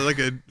one of the like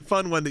a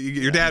fun one that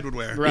your dad would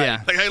wear. Right.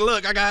 Yeah. Like, hey,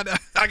 look, I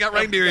got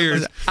reindeer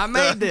ears. I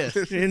made this.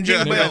 And And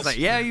jingle I was bells. like,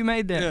 yeah, you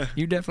made that. Yeah.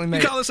 You definitely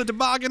You made call this a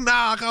toboggan?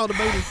 Nah, I call it a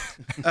booty.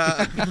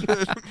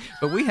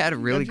 But we had a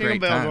really Jingle great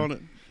bells time. on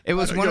it. It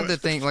was one of the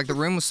things. Like the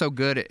room was so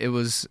good. It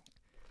was.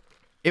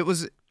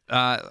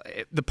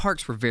 The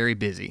parks were very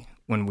busy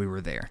when we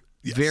were there.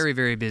 Yes. Very,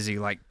 very busy.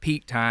 Like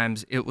peak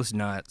times, it was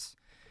nuts.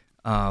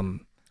 And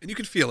you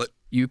could feel it.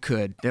 You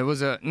could. There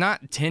was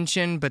not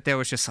tension, but there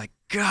was just like,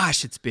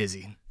 gosh, it's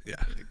busy Yeah.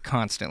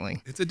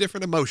 constantly. It's a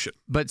different emotion.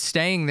 But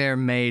staying there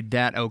made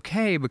that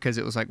okay because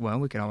it was like, well,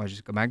 we can always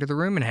just go back to the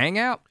room and hang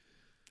out.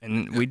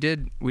 And we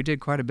did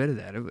quite a bit of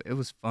that. It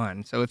was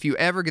fun. So if you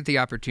ever get the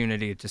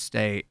opportunity to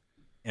stay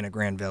in a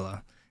Grand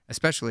Villa,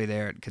 especially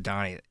there at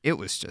Kidani, it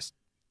was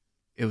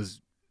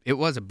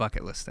a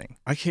bucket list thing.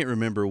 I can't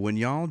remember when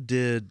y'all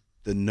did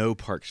the no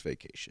parks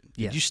vacation.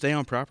 Did Yes. you stay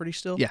on property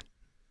still? Yeah.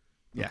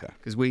 Yeah, Okay.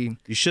 because we.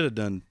 You should have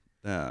done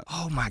that.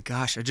 Oh my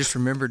gosh! I just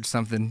remembered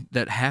something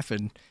that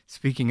happened.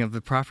 Speaking of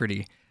the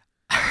property,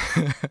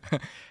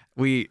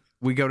 we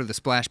go to the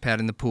splash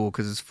pad in the pool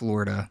because it's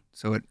Florida.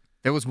 So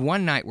there was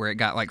one night where it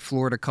got like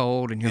Florida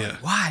cold, and you're Yeah.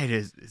 like, why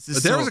is this?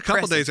 But there so was a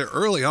couple oppressive? days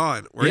early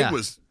on where Yeah. it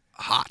was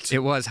hot. It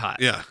was hot.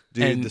 Yeah.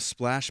 Dude, And the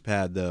splash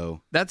pad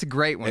though. that's a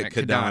great one At at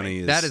Kidani Kidani.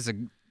 is That is a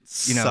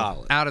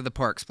solid. out of the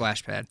park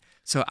splash pad.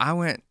 So I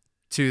went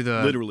to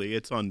the Literally,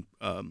 it's on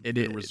It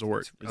the is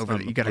resort. It's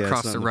over. You got to Yeah, it's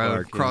cross not the in the road,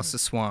 park, yeah. cross the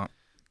swamp.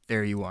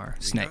 There you are,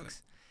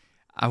 snakes.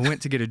 I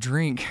went to get a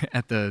drink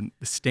at the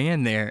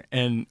stand there,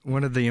 and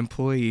one of the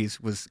employees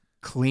was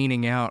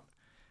cleaning out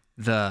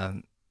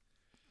the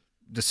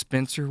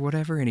dispenser,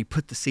 whatever, and he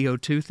put the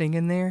CO2 thing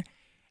in there,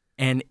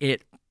 and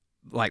it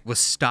like was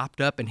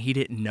stopped up, and he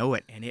didn't know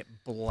it, and it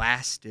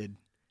blasted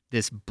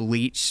this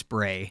bleach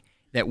spray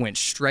that went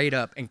straight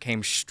up and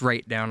came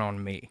straight down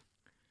on me.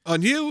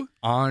 On you?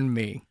 On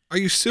me. Are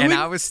you suing? And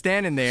I was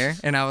standing there,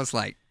 and I was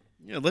like,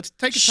 Yeah, let's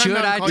take a time should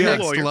out I and call your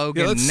text lawyer.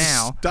 Logan let's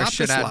now, or stop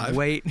should this I live.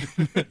 wait?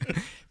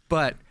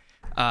 But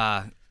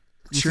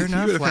sure you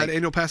enough, would have had like,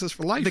 annual passes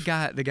for life.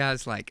 the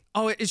guy's like,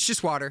 "Oh, it's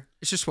just water.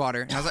 It's just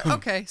water." And I was like,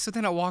 "Okay." So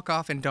then I walk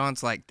off, and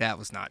Dawn's like, "That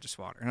was not just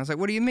water." And I was like,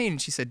 "What do you mean?"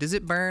 And she said, "Does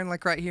it burn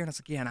like right here?" And I was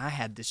like, "Yeah." And I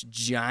had this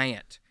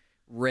giant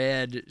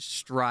red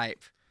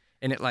stripe,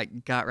 and it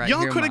like got right Y'all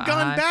here. in could my have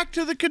gone eye. back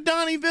to the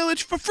Kidani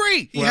Village for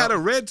free. He had a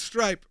red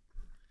stripe.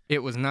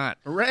 It was not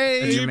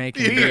Hooray, a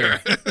Jamaican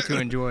beer to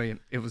enjoy.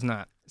 It was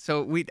not.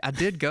 So I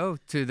did go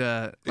to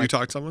the. You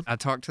talked to someone? I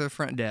talked to the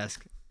front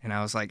desk, and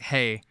I was like,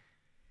 "Hey,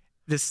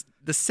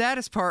 the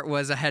saddest part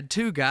was I had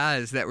two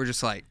guys that were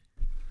just like,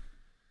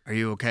 'Are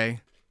you okay?'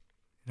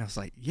 And I was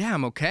like, 'Yeah,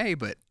 I'm okay,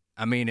 but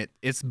I mean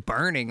it's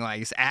burning,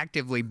 like it's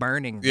actively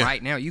burning Yeah.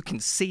 right now. You can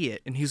see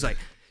it.' And he was like,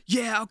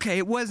 'Yeah, okay,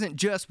 it wasn't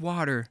just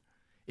water.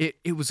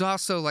 It was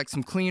also like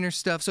some cleaner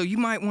stuff. So you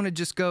might want to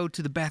just go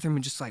to the bathroom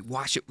and just like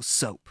wash it with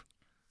soap.'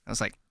 I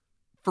was like,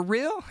 'For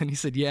real?' And he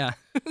said, 'Yeah.'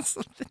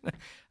 So then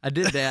I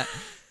did that.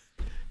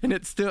 And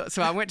it's still,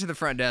 so I went to the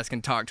front desk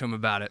and talked to him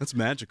about it. That's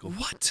magical.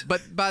 What?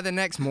 But by the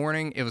next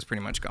morning, it was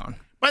pretty much gone.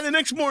 By the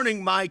next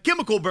morning, my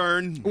chemical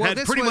burn had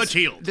this pretty was- much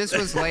healed. This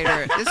was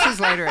later. This was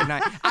later at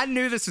night. I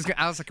knew this was.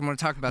 I was like, I'm going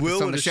to talk about Will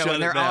this on the would've show, shut and it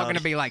they're all down. going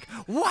to be like,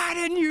 "Why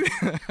didn't you?"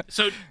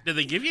 So, did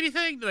they give you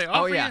anything? Did they offer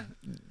Oh yeah,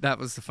 you? that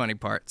was the funny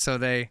part. So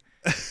they.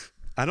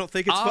 I don't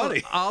think it's all,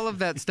 funny. all of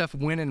that stuff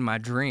went in my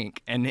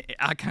drink, and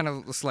I kind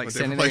of was like What, they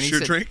standing there. And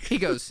replaced your drink?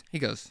 He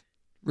goes,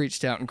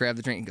 reached out and grabbed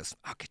the drink and goes,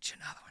 "I'll get you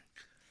another one."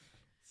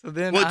 So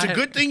then, Well, it's I a had-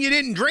 good thing you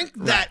didn't drink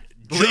that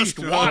just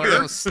Well, water.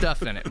 there was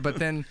stuff in it, but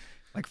then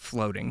like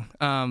floating.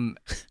 I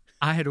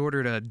had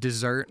ordered a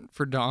dessert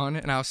for Dawn,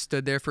 and I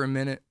stood there for a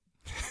minute,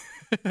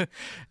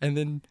 and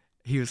then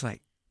he was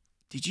like,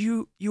 "Did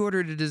you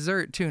ordered a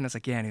dessert too?" And I was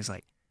like, "Yeah." And he was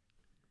like,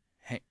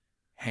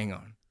 "Hang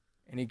on,"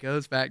 and he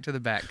goes back to the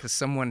back because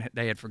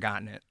they had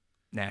forgotten it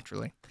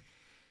naturally.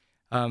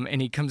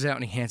 And he comes out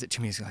and he hands it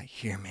to me. He's like,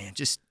 "Here, man,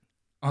 just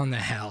on the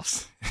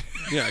house."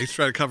 Yeah, he's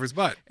trying to cover his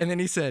butt. And then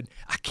he said,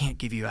 "I can't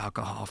give you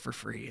alcohol for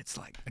free. It's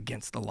like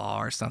against the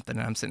law or something."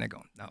 And I'm sitting there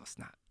going, "No, it's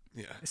not.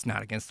 Yeah. It's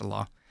not against the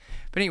law."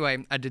 But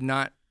anyway, I did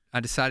not I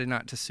decided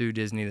not to sue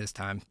Disney this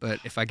time, but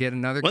if I get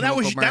another Well,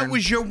 chemical burn, that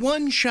was your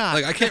one shot.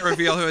 Like I can't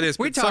reveal who it is,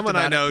 We but talked someone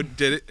I about know it.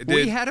 did it.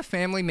 we had a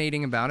family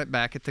meeting about it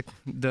back at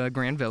the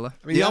Grand Villa.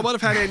 I mean, y'all would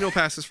have had annual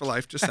passes for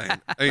life. Just saying.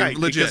 I mean, right,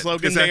 legit. because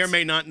Logan 'cause may or that's-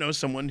 may not know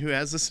someone who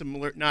has a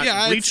similar, not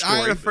Yeah, bleach I story.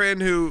 had a but-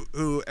 friend who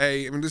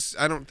I mean, this.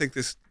 I don't think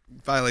this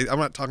violates. I'm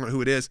not talking about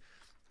who it is,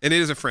 and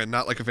it is a friend,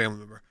 not like a family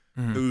member,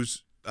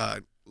 whose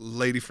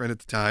lady friend at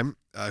the time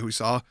who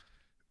saw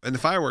in the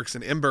fireworks,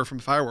 an ember from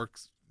the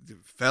fireworks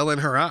fell in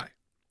her eye.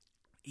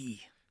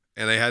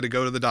 And they had to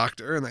go to the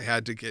doctor, and they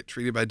had to get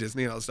treated by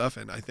Disney and all that stuff.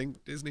 And I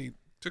think Disney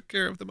took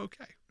care of them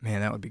okay.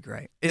 Man, that would be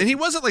great. And he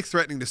wasn't like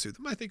threatening to sue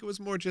them. I think it was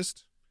more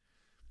just,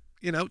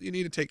 you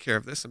need to take care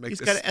of this and make He's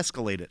this. got to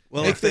escalate it.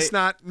 Well, make if this they-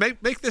 not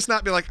make this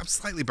not be like I'm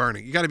slightly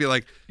burning. You got to be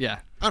like, Yeah. I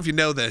don't know if you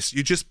know this.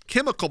 You just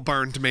chemical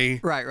burned me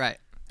Right.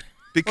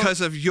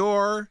 because of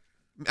your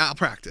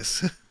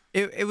malpractice.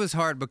 It was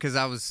hard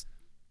because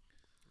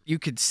you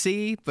could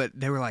see, but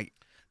they were like,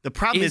 The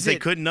problem Is is they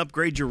it- couldn't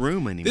upgrade your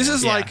room anymore. This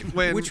is yeah. like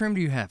when Which room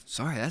do you have?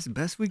 Sorry, that's the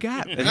best we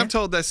got. and I've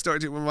told that story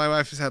too, when my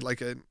wife has had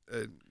like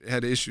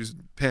had issues,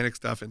 panic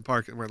stuff in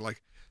park, and we're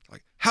like,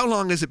 how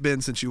long has it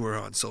been since you were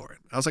on Soarin'?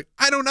 I was like,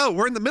 I don't know.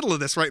 We're in the middle of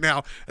this right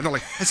now, and they're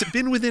like, has it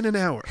been within an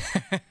hour?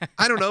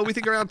 I don't know. We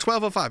think around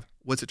 12:05.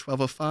 Was it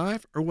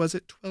 12:05 or was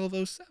it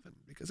 12:07?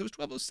 Because it was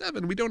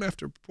 12:07. We don't have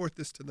to report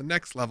this to the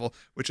next level,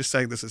 which is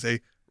saying this is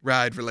a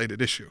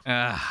ride-related issue.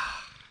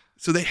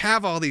 So they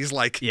have all these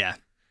Yeah.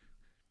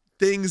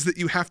 things that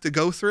you have to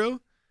go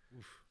through,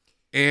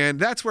 and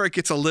that's where it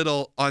gets a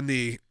little on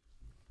the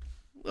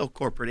a little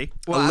corporate-y.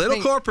 Well, a I little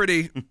think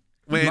corporate-y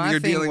when my you're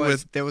thing dealing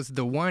was, with. there was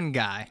the one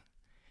guy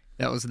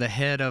that was the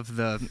head of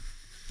the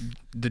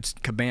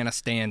cabana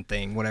stand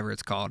thing, whatever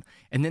it's called,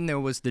 and then there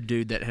was the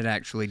dude that had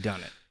actually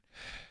done it,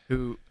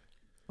 who,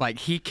 like,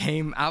 he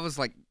came. I was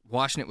like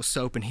washing it with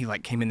soap, and he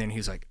like came in there and he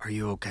was like, "Are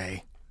you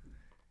okay?"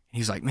 And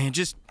he's like, "Man,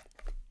 just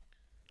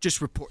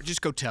report.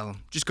 Just go tell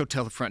him. Just go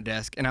tell the front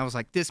desk." And I was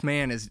like, "This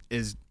man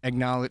is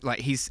acknowledged. Like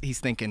he's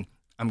thinking,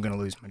 I'm gonna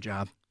lose my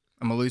job.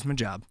 I'm gonna lose my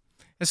job."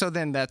 And so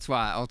then that's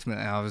why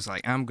ultimately I was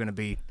like, I don't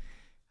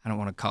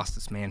want to cost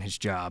this man his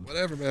job.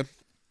 Whatever, man.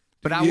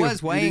 But I You-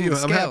 was weighing you- the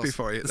I'm scales. happy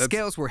for you. The That's-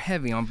 scales were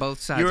heavy on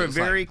both sides. You're It a was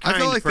very like, I kind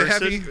feel like the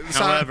person. heavy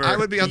side- However, I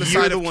would be on the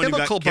you're side the of one who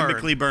chemical got burn.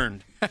 chemically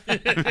burned.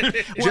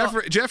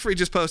 Jeffrey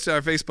just posted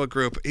our Facebook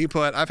group. He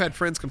put, I've had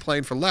friends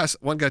complain for less.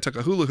 One guy took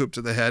a hula hoop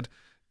to the head,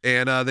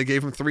 and they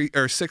gave him 3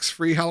 or 6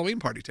 free Halloween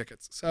party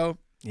tickets. So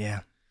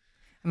yeah.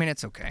 I mean,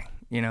 it's okay.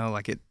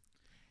 Like it.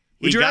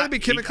 Would He you rather got- be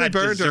he chemically got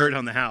burned or- dessert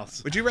on the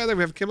house? would you rather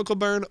have chemical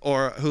burn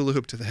or a hula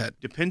hoop to the head?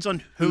 Depends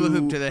on who, Hula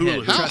hoop to the head.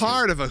 How Trust me.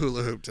 hard of a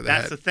hula hoop to the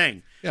That's head? the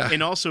thing. Yeah.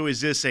 And also, is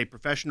this a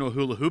professional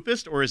hula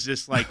hoopist or is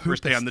this like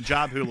first day on the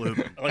job hula hoop?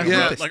 Like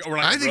Yeah, or like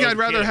I a think road I'd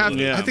rather kid. have.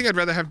 Yeah. I think I'd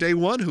rather have day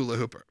one hula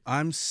hooper.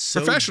 I'm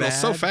so Professional, bad.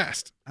 so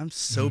fast. I'm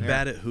so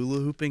bad at hula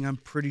hooping. I'm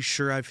pretty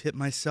sure I've hit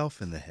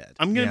myself in the head.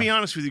 I'm going to Yeah. be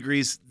honest with you,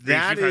 Grease.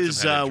 That you've had is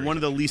some head injuries. one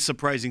of the least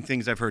surprising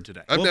things I've heard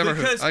today. I've never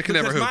hooped. I can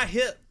never hoop. my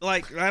hip,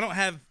 like I don't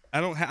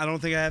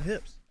think I have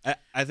hips.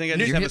 I think I Your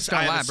just have, hips a, don't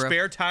I have lie, a bro.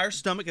 spare tire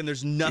stomach, and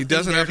there's nothing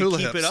doesn't there have to hula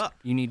keep hips. it up.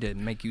 You need to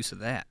make use of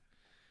that.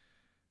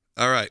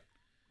 All right.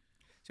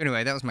 So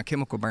anyway, that was my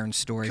chemical burn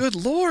story. Good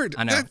Lord.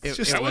 I know. That's It-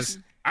 just, it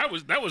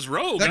That was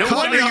rogue. That I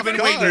caught wasn't me even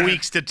off Wait guard.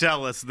 weeks to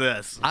tell us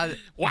this.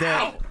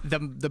 Wow.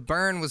 The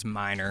burn was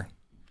minor,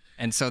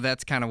 and so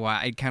that's kind of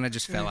why it kind of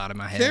just fell out of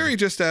my head. Carrie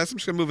just asked. I'm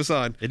just gonna move us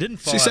on. It didn't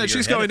fall She out said of your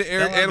she's head, going it to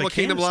fell out of Animal the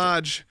Kingdom canister.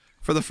 Lodge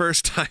for the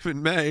first time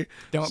in May.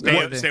 Don't Stay,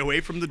 go there. stay away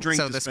from the drink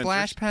So the dispensers.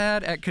 splash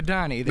pad at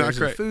Kidani, there's a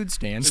great. food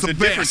stand. It's a the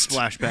different best.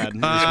 splash pad. This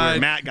is where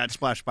Matt got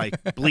splashed by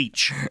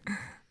bleach.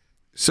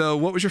 So,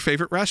 what was your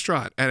favorite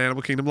restaurant at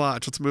Animal Kingdom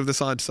Lodge? Let's move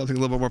this on to something a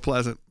little bit more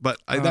pleasant. But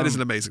that is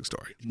an amazing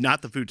story.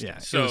 Not the food Yeah,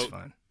 stand. it was So,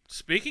 fun.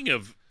 speaking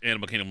of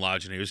Animal Kingdom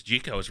Lodge news,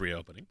 Jico is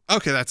reopening.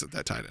 Okay, that's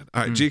that tied in.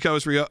 All right, Jico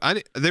is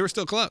they were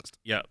still closed.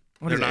 Yeah,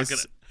 What they're is not it?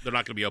 gonna they're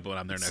not gonna be open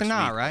on their next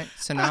Sanaa, week. right?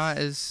 Sanaa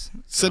is.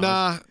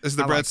 Sanaa is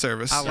the I bread like-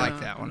 service. I like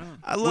that one.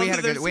 I love we had that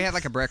a good. there's- We had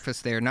like a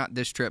breakfast there, not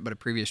this trip, but a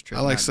previous trip.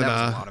 I like That was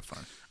Sanaa. a lot of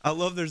fun. I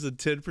love there's a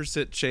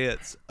 10%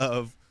 chance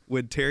of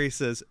when Terry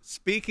says,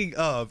 speaking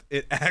of,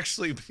 it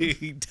actually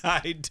being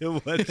tied to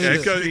what Yeah,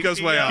 it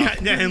goes way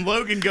off. Yeah, and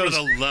Logan goes.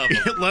 For the love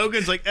of-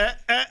 Logan's like,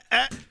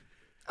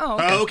 Oh,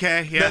 oh,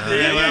 okay, yeah,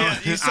 well,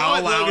 You saw I'll it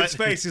allow Logan's it.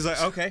 face. He's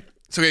like, okay.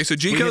 So, okay, so hit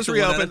Jico's the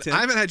 1 out of reopened. 10.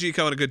 I haven't had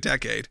Jico in a good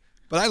decade,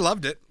 but I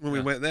loved it when we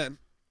went then.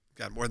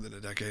 God, more than a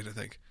decade, I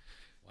think.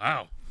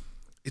 Wow.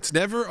 It's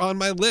never on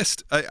my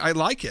list. I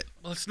like it.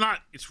 Well, it's not.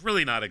 It's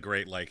really not a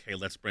great like. Hey,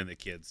 let's bring the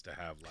kids to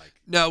have like.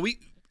 No, we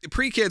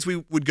pre-kids we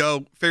would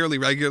go fairly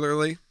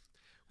regularly.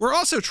 We're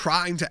also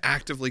trying to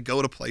actively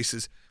go to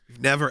places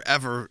we've never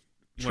ever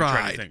You wanna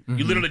try tried. anything.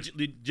 You literally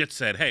just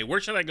said, "Hey, where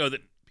should I go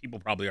that people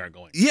probably aren't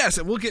going?" Yes,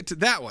 and we'll get to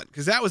that one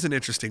because that was an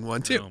interesting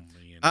one too. Oh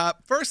man.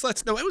 First,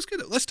 it was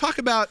good. Let's talk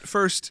about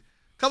first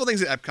a couple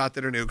things at Epcot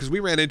that are new because we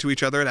ran into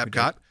each other at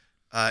Epcot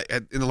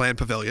in the Land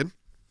Pavilion.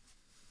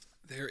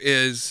 There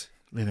is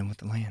living with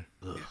the land.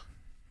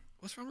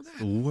 What's wrong with that?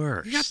 The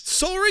worst. You got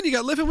Soarin', you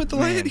got Living with the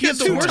Land. You have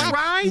the worst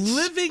rides.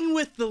 Living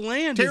with the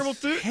Land. Terrible is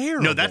food.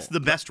 Terrible. No, that's the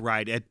best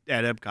ride at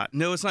Epcot.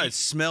 No, it's not. It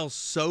smells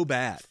so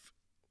bad.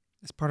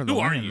 It's part of the Who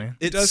are land, you? man.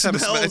 It does have a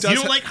smell. It does You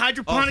don't like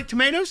hydroponic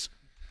tomatoes?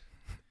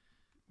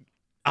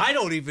 I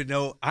don't even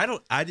know.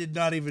 I did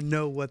not even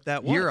know what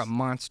that was. You're a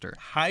monster.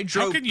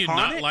 hydroponic. How can you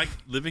not like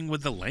Living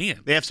with the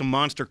Land? They have some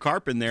monster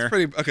carp in there.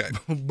 Pretty okay.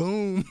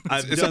 Boom.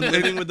 I've It's done a-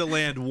 Living with the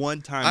Land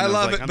one time. I and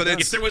love was it, like, but I'm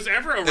done. If there was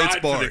ever a It's ride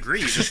for boring. the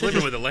Greens, it's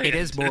Living with the Land. It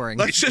is boring.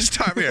 Let's just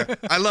start here.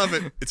 I love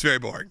it. It's very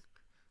boring.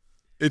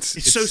 It's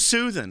so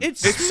soothing. It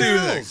It's soothing.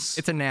 smells.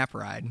 It's a nap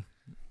ride.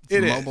 It's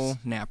It a is. mobile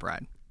nap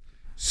ride.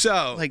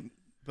 So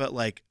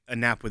like a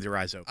nap with your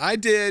eyes open. I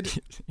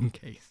did In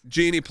case.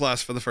 Genie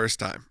Plus for the first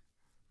time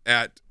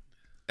at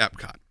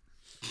Epcot.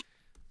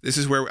 This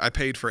is where I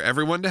paid for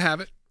everyone to have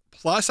it.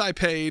 Plus, I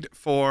paid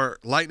for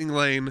Lightning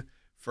Lane,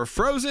 for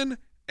Frozen,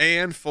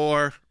 and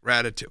for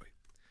Ratatouille.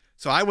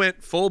 So I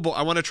went full.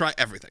 I want to try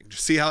everything,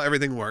 just see how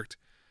everything worked.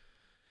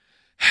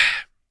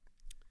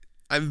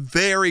 I'm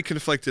very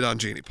conflicted on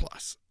Genie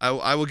Plus.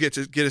 I will get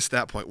us to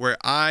that point where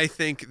I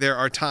think there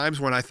are times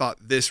when I thought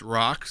this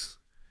rocks,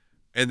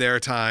 and there are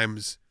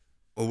times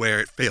where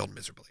it failed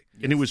miserably.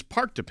 And it was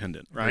park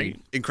dependent, right?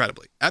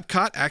 Incredibly.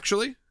 Epcot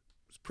actually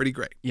was pretty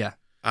great. Yeah.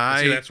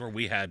 See, that's where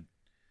we had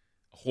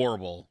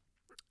horrible.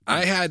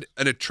 I had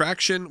an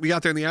attraction. We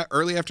got there in the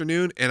early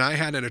afternoon, and I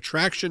had an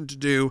attraction to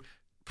do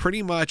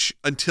pretty much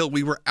until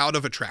we were out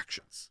of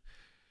attractions.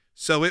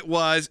 So it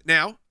was,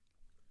 now,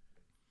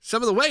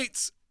 some of the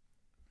waits,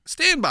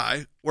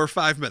 standby, were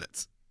 5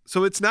 minutes.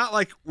 So it's not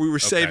like we were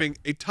saving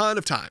a ton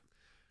of time.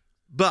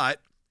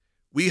 But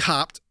we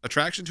hopped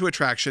attraction to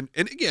attraction.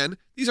 And again,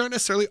 these aren't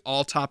necessarily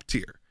all top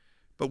tier.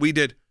 But we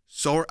did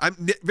so.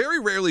 Very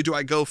rarely do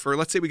I go for,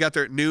 let's say we got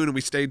there at noon and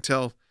we stayed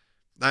till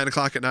 9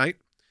 o'clock at night.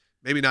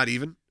 Maybe not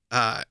even.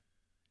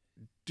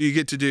 Do you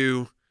get to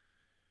do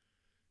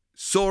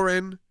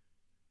Soarin'?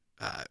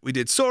 We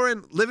did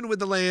Soarin', Living with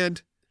the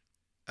Land,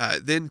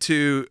 then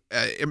to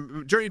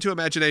Journey to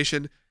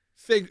Imagination,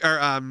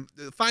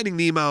 Finding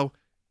Nemo,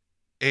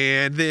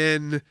 and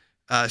then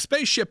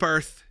Spaceship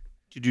Earth.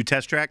 Did you do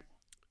Test Track?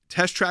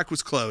 Test Track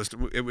was closed.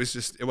 It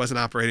wasn't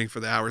operating for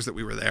the hours that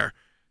we were there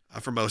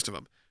for most of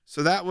them.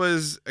 So that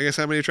was, I guess,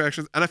 how many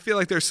attractions? And I feel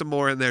like there's some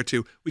more in there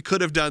too. We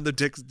could have done the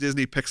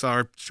Disney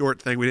Pixar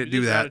short thing. We didn't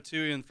do that.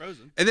 Ratatouille and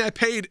Frozen. And then I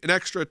paid an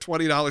extra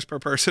 $20 per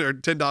person or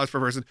 $10 per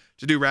person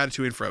to do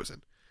Ratatouille and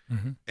Frozen.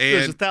 It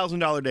was And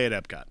 $1,000 day at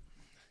Epcot.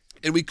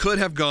 and we could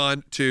have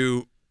gone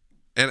to,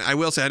 and I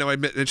will say, I know I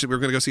mentioned we were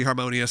going to go see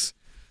Harmonious.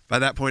 By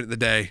that point in the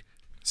day,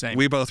 Same.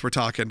 we both were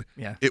talking.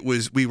 Yeah.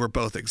 We were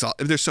both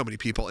exhausted. There's so many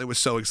people. It was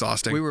so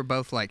exhausting. We were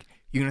both like,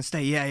 "You gonna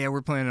stay? Yeah,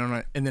 we're planning on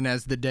it." And then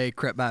as the day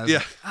crept by, I was Yeah.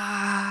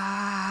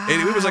 like,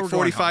 And it was like we're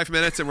going 45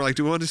 minutes, and we're like,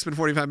 do we want to spend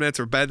 45 minutes?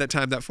 Or by that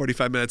time, that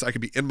 45 minutes, I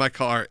could be in my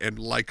car and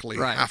likely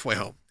Right. halfway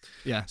home.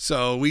 Yeah.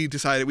 So we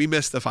decided we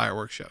missed the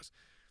fireworks shows.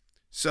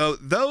 So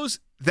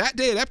that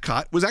day at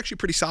Epcot was actually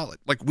pretty solid.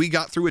 Like, we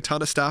got through a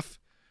ton of stuff,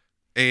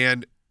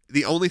 and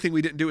the only thing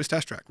we didn't do was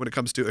Test Track when it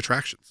comes to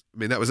attractions. I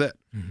mean, that was it.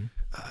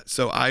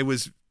 So I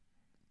was,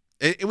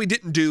 and we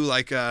didn't do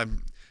like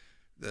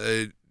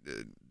the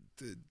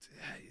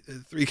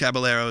Three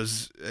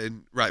Caballeros,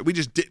 and right. We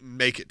just didn't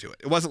make it to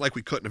it. It wasn't like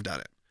we couldn't have done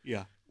it.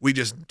 Yeah. We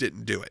just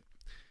didn't do it.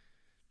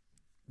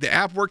 The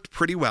app worked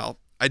pretty well.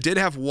 I did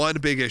have one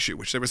big issue,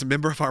 which there was a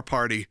member of our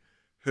party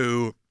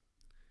who,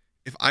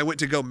 if I went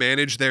to go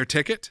manage their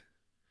ticket,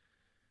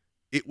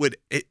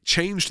 it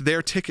changed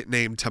their ticket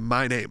name to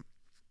my name.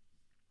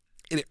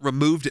 And it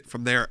removed it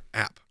from their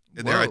app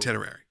in their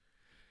itinerary.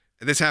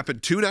 And this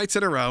happened 2 nights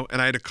in a row,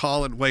 and I had to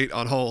call and wait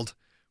on hold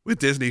with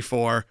Disney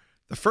for,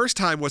 the first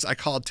time was I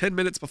called 10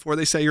 minutes before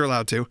they say you're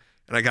allowed to,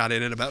 and I got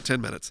in about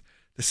 10 minutes.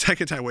 The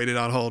second time I waited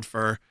on hold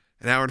for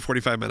an hour and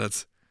 45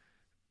 minutes,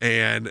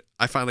 and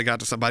I finally got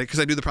to somebody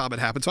because I knew the problem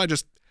had happened. So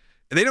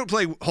and they don't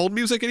play hold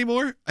music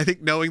anymore. I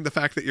think knowing the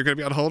fact that you're going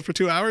to be on hold for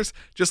 2 hours,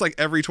 just like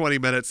every 20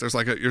 minutes, there's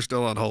like you're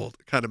still on hold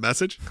kind of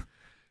message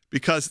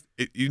because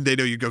they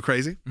know you'd go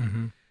crazy.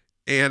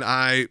 And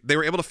they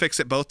were able to fix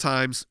it both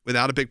times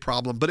without a big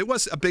problem, but it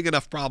was a big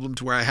enough problem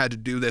to where I had to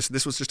do this. And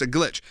this was just a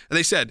glitch. And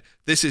they said,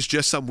 this is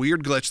just some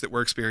weird glitch that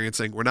we're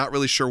experiencing. We're not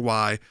really sure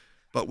why,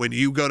 but when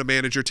you go to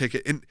manage your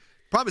ticket, and the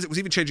problem is it was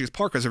even changing his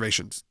park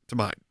reservations to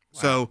mine.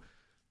 Wow. So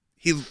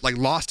he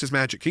lost his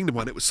Magic Kingdom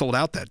one. It was sold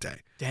out that day.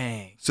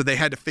 Dang. So they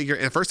had to figure,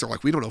 and at first they're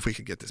like, we don't know if we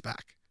can get this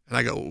back. And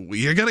I go, well,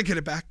 you're going to get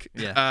it back.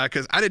 Yeah.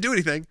 Because I didn't do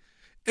anything.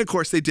 And of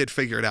course they did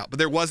figure it out. But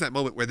there was that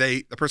moment where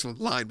the person on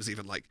the line was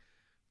even like,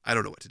 I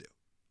don't know what to do.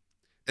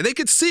 And they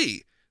could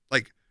see,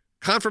 like,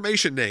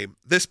 confirmation name,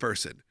 this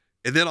person,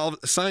 and then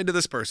assigned to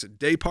this person,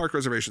 day park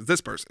reservations,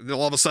 this person, and then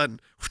all of a sudden,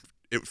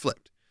 it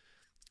flipped.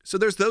 So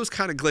there's those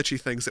kind of glitchy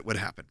things that would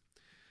happen.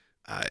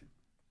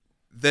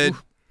 Then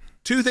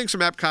 2 things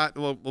from Epcot,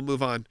 and we'll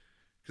move on,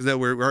 because now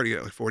we're already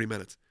at like 40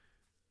 minutes.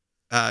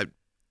 A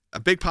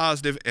big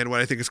positive, and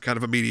what I think is kind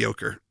of a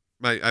mediocre,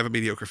 I have a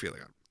mediocre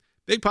feeling on.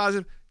 Big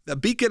positive, the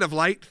beacon of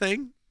light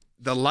thing,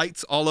 the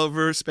lights all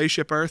over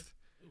Spaceship Earth,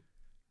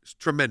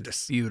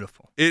 tremendous.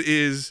 Beautiful. It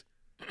is.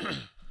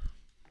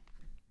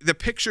 The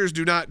pictures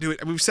do not do it.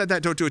 I mean, we've said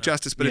that don't do it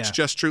justice, but it's Yeah.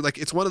 just true. Like,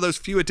 it's one of those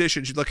few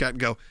additions you look at and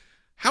go,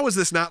 how is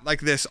this not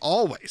like this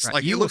always? Right.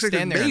 Like, You it will looks like it's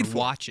stand there made and for it.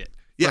 watch it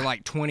Yeah. for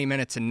like 20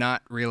 minutes and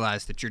not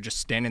realize that you're just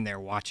standing there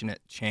watching it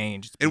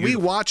change. It's And we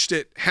beautiful. watched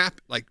it happen.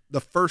 Like,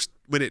 the first,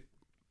 when it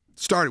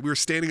started, we were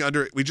standing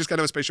under it. We just got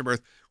out of Spaceship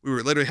Earth. We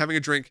were literally having a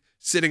drink,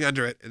 sitting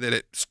under it, and then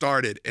it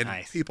started, and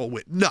Nice. people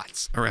went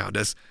nuts around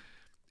us.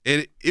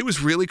 And it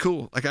was really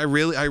cool. Like, I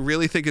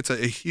really think it's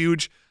a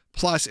huge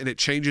plus, and it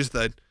changes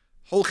the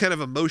whole kind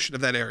of emotion of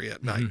that area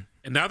at night.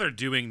 And now they're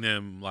doing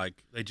them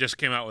like they just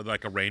came out with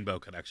like a Rainbow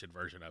Connection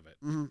version of it.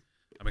 I'm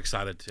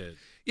excited to.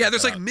 Yeah,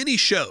 there's like mini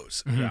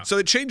shows. Yeah. So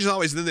it changes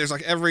always. And then there's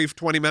like every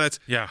 20 minutes,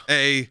 Yeah.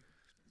 a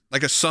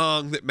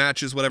song that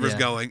matches whatever's Yeah.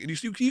 going. And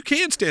you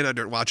can stand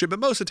under and watch it, but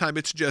most of the time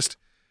it's just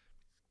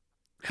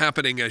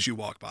happening as you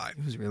walk by.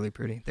 It was really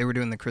pretty. They were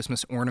doing the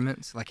Christmas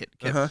ornaments. Like it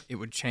kept, it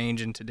would change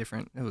into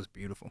different. It was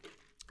beautiful.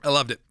 I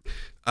loved it.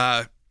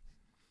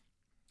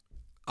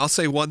 I'll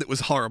say one that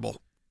was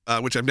horrible,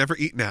 which I've never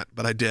eaten at,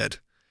 but I did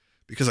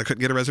because I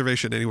couldn't get a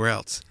reservation anywhere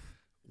else,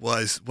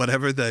 was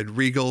whatever the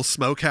Regal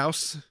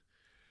Smokehouse,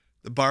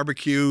 the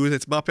barbecue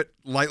that's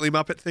lightly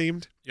Muppet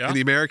themed Yeah. in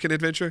the American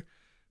Adventure.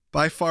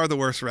 By far the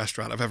worst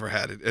restaurant I've ever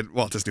had at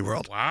Walt Disney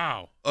World.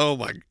 Wow. Oh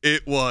my,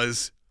 it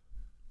was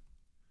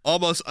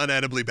almost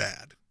unedibly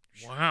bad.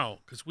 Wow.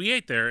 Because we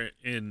ate there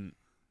in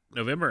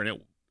November and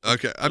it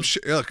Okay, I'm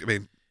sure. Look, I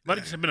mean, might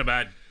have been a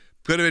bad.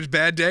 could have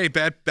been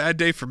a bad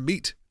day for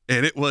meat,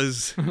 and it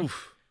was.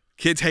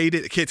 Kids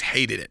hated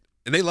it,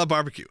 and they love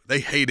barbecue. They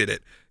hated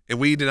it, and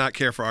we did not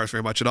care for ours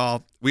very much at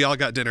all. We all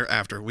got dinner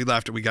after we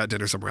left, and we got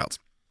dinner somewhere else.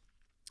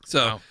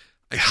 So Wow.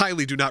 I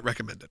highly do not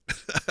recommend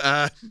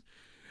it.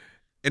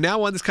 And now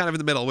one that's kind of in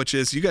the middle, which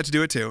is you got to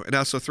do it too, and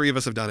now so 3 of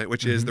us have done it,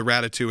 which is the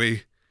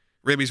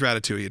Remy's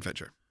Ratatouille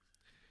Adventure.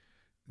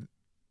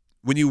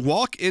 When you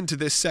walk into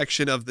this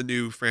section of the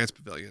new France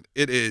Pavilion,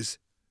 it is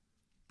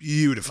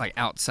beautiful. Like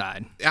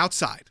outside.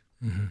 Outside.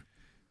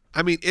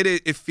 I mean,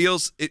 it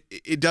feels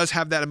it does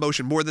have that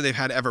emotion more than they've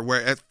had ever,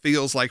 where it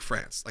feels like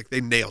France, like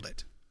they nailed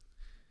it.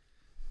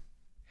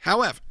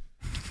 However,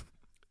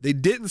 they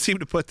didn't seem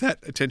to put that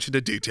attention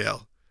to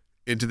detail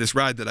into this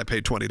ride that I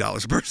paid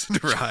 $20 a person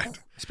to ride.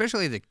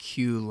 Especially the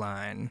queue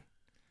line,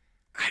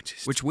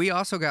 which we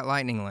also got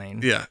Lightning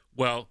Lane. Yeah.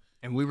 Well,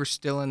 And we were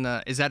still in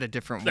the. Is that a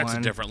different That's a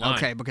one? different line.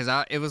 Okay, because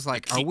it was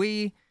like, are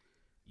we?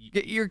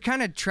 You're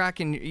kind of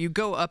tracking. You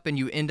go up and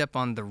you end up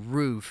on the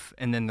roof,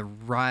 and then the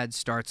ride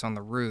starts on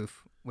the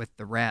roof with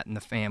the rat and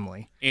the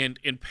family. and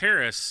in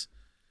Paris,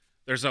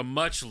 there's a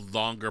much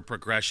longer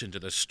progression to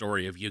the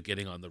story of you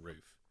getting on the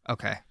roof.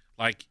 Okay.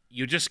 Like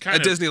you just kind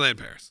At of Disneyland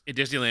Paris. in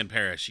Disneyland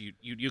Paris,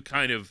 you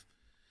kind of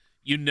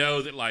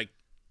know that like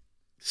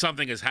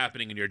something is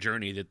happening in your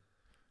journey that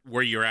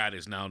where you're at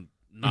is now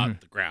not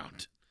the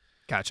ground.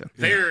 Gotcha.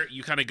 There,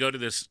 you kind of go to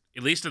this.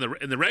 At least in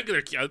the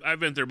regular queue, I've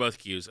been through both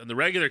queues. In the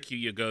regular queue,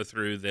 you go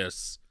through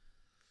this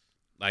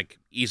like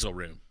easel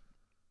room,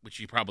 which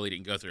you probably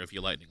didn't go through if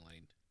you Lightning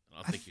Lane. I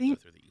don't think you go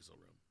think- through the easel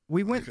room.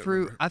 We went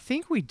through. I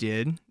think we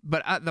did,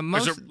 but the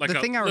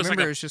thing I looks like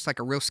remember a- is just like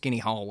a real skinny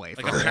hallway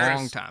Like for a a Paris,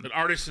 long time. an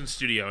artisan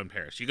studio in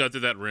Paris. You go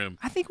through that room,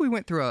 I think we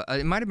went through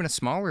it might have been a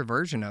smaller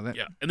version of it.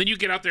 yeah, and then you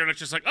get out there and it's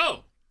just like,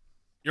 oh,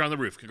 you're on the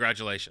roof.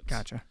 Congratulations.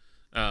 Gotcha.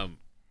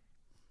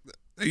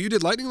 You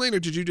did Lightning Lane, or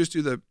did you just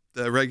do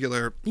the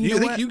regular? You know I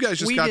think what? you guys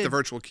just We got the did-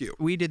 virtual queue.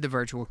 We did the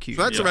virtual queue.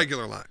 So that's a Yeah.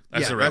 regular line.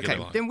 That's yeah, a regular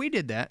okay. line. Then we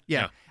did that.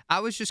 Yeah. Yeah. I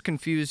was just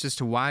confused as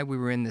to why we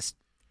were in this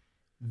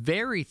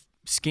very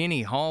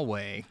skinny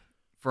hallway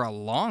for a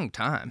long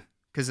time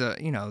because that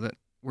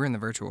we're in the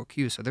virtual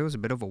queue, so there was a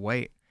bit of a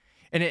wait,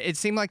 and it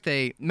seemed like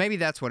maybe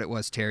that's what it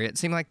was, Terry. It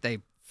seemed like they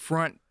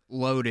front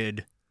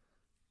loaded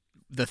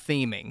the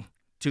theming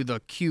to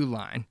the queue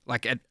line.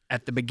 Like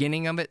at the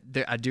beginning of it,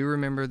 I do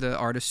remember the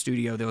artist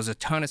studio. There was a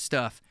ton of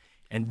stuff,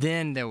 and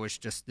then there was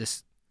just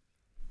this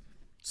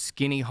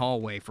skinny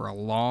hallway for a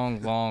long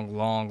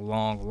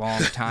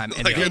time,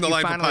 and Like then in the you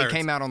Life of finally Pirates.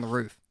 came out on the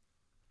roof.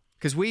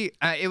 Because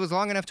it was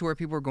long enough to where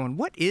people were going,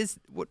 what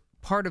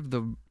part of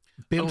the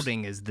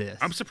building is this?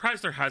 I'm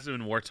surprised there hasn't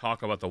been more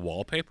talk about the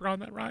wallpaper on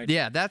that ride.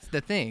 Yeah, that's the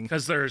thing.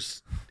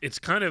 Because it's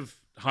kind of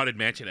Haunted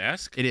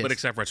Mansion-esque. It is. But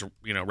except for it's,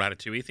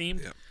 Ratatouille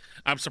themed. Yeah.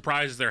 I'm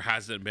surprised there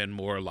hasn't been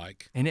more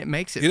like, And it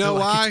makes it You know feel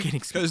like why? it's getting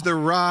Because small. the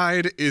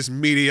ride is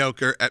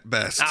mediocre at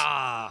best.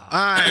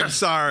 I'm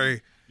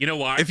sorry. you know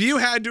why? If you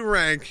had to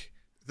rank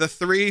the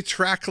 3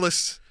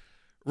 trackless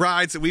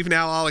rides that we've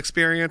now all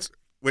experienced,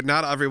 with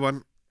not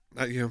everyone,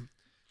 not you,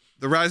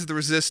 the Rise of the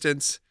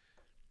Resistance,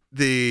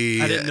 the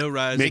I didn't know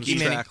Rise Mickey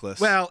was Minnie. trackless.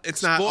 well,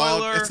 it's not all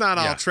Spoiler. it's not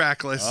all Yeah.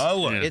 trackless.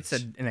 look. It's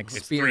an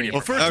experience.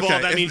 Well, first of Okay, all,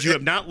 that if- means you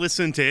have not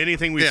listened to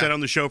anything we've Yeah. said on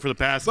the show for the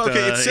past But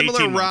okay, it's similar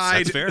 18 months. ride.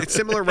 That's fair. It's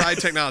similar ride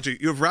technology.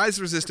 You have Rise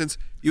of Resistance,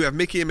 you have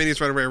Mickey and Minnie's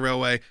Runaway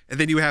Railway, and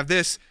then you have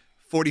this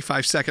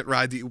 45-second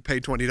ride that you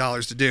paid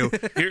 $20 to do.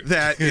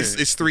 That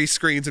is 3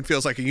 screens and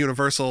feels like a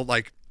Universal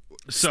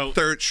so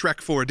third Shrek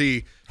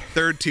 4D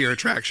third tier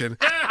attraction.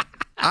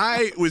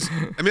 My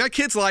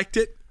kids liked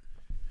it.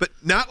 but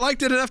not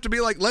liked it enough to be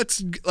like,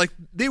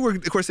 they were,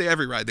 of course,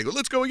 every ride, they go,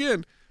 let's go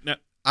again. No,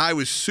 I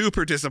was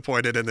super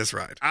disappointed in this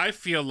ride. I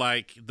feel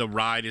like the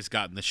ride has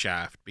gotten the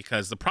shaft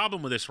because the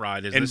problem with this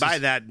ride is, And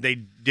that, they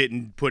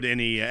didn't put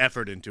any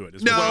effort into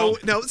it. No,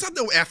 it's not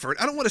no effort.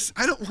 I don't want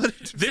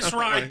to. this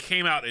ride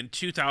came out in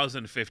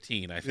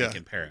 2015, I think, Yeah.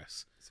 in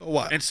Paris. So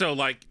what? And so,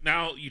 like,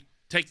 now you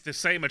take the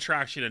same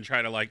attraction and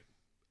try to, like,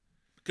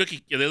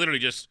 they literally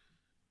just,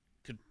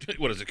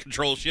 what is it,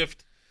 Control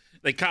Shift?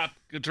 They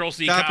Control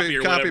C, copy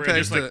or whatever, and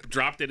just, like,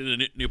 dropped it in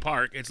a new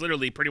park. It's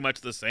literally pretty much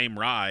the same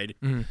ride.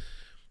 Mm-hmm.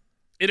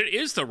 It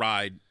is the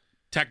ride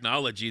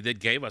technology that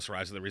gave us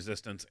Rise of the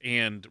Resistance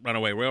and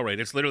Runaway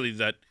Railroad. It's literally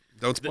that.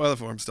 Don't spoil it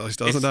for him. Still, he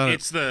still hasn't done it.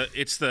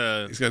 It's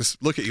the. He's gonna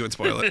look at you and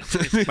spoil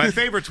it. My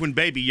favorite's when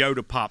Baby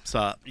Yoda pops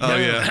up. Oh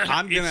yeah.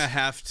 I'm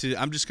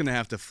just gonna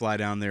have to fly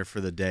down there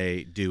for the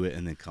day, do it,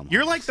 and then come home.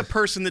 You're like the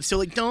person that's still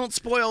like, don't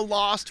spoil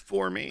Lost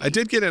for me. I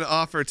did get an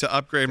offer to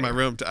upgrade my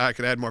room to I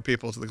could add more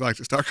people to the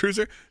Galactic Star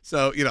Cruiser.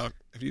 So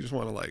if you just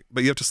want to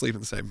but you have to sleep in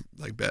the same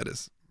bed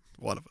as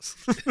one of us.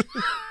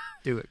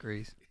 Do it,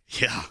 Grease.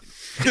 Yeah.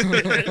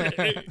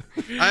 I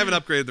haven't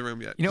upgraded the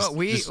room yet. You know what?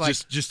 We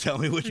just tell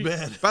me which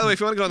bed. By the way, if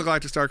you want to go on the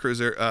Galactic Star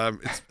Cruiser,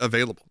 it's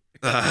available.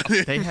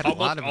 they had a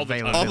lot of all the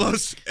time. availability.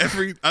 Almost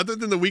every, other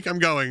than the week I'm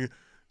going,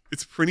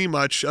 it's pretty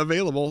much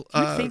available. Do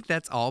you think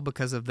that's all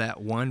because of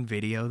that one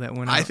video that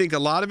went out? I think a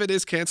lot of it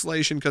is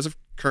cancellation because of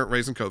current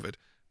raise in COVID.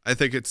 I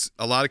think it's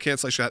a lot of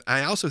cancellation.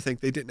 I also think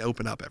they didn't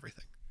open up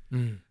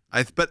everything.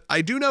 But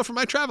I do know from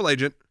my travel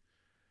agent,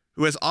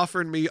 who has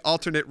offered me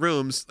alternate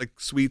rooms, like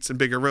suites and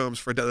bigger rooms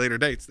for later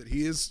dates, that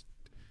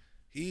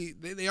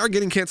they are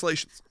getting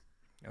cancellations.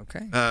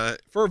 Okay.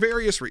 For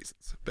various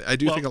reasons. But I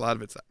do think a lot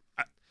of it's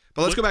that.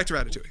 But let's go back to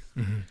Ratatouille.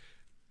 Mm-hmm.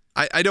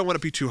 I don't want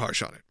to be too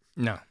harsh on it.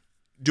 No.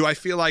 Do I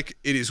feel like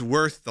it is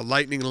worth the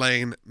Lightning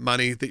Lane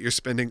money that you're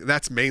spending?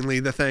 That's mainly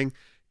the thing.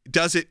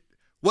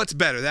 What's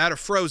better, that or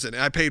Frozen?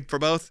 I paid for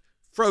both.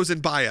 Frozen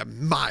by a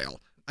mile.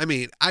 I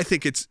mean, I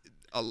think it's...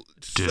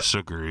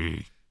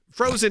 Disagree.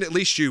 Frozen, at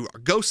least you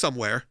go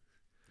somewhere.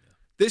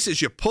 This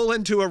is you pull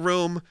into a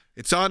room,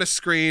 it's on a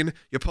screen.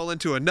 You pull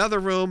into another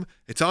room,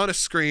 it's on a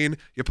screen.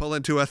 You pull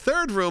into a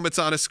third room, it's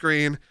on a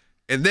screen,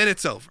 and then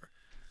it's over.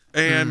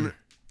 And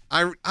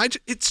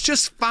it's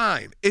just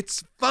fine.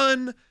 It's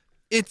fun.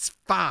 It's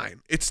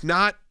fine. It's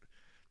not.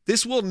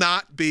 This will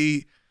not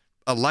be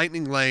a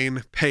Lightning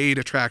Lane paid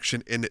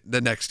attraction in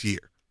the next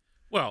year.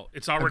 Well,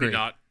 it's already Agreed.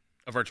 not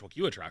a virtual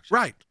queue attraction.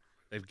 Right.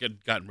 They've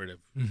gotten rid of.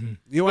 You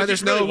know why Which there's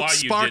is really no why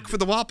you spark did- for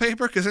the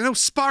wallpaper? Because there's no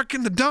spark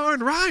in the darn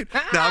ride.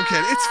 No, I'm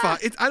kidding. It's fine.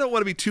 I don't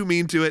want to be too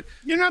mean to it.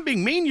 You're not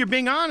being mean. You're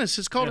being honest.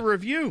 It's called a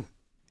review.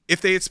 If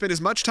they had spent as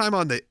much time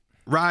on the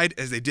ride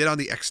as they did on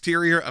the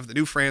exterior of the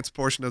New France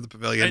portion of the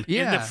pavilion, And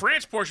in the Yeah.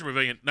 France portion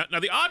pavilion. Now,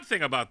 the odd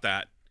thing about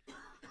that,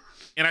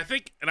 and I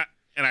think,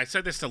 and I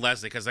said this to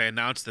Leslie because they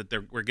announced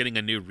that we're getting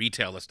a new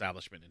retail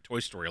establishment in Toy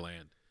Story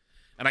Land,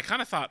 and I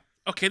kind of thought,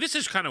 okay, this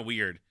is kind of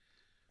weird.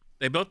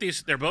 They're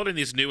building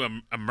these new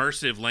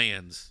immersive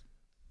lands,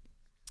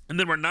 and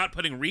then we're not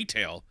putting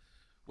retail,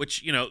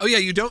 which oh yeah,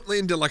 you don't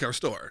lean into like our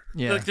store.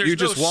 Yeah. like, there's You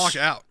just no walk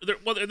out.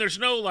 and there's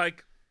no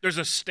like, there's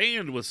a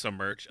stand with some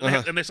merch,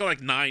 and, and they sell like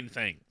 9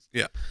 things.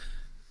 Yeah.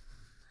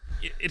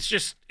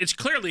 It's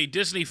clearly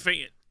Disney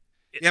fan.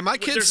 Yeah, my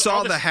kids There's saw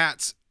all the this-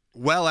 hats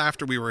well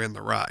after we were in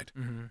the ride.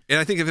 And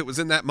I think if it was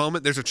in that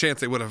moment, there's a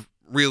chance they would have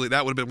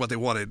that would have been what they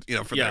wanted,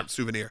 for Yeah. their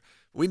souvenir.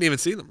 We didn't even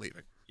see them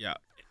leaving. Yeah.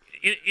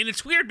 And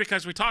it's weird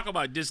because we talk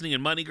about Disney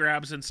and money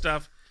grabs and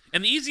stuff,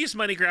 and the easiest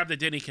money grab that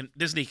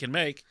Disney can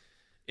make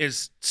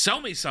is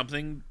sell me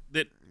something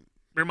that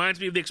reminds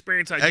me of the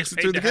experience I just Exit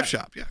paid through to the gift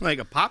have. shop. Yeah. Like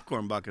a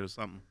popcorn bucket or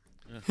something.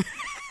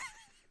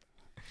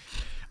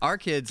 Our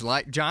kids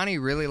Johnny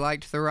really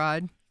liked the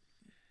ride.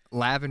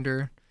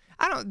 Lavender.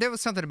 There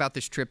was something about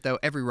this trip though.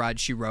 Every ride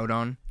she rode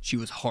on, she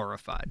was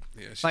horrified.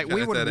 Yeah, she's Like got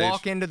we at would that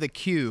walk age. into the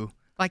queue,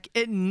 like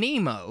at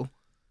Nemo,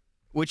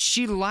 which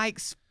she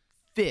likes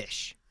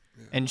fish,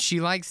 and she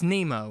likes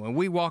Nemo, and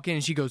we walk in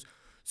and she goes,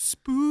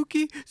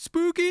 "Spooky,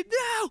 spooky,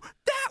 no,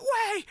 that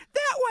way,"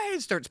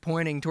 and starts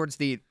pointing towards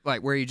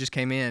where you just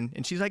came in,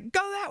 and she's like,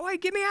 "Go that way,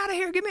 get me out of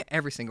here, get me."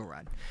 Every single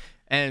ride.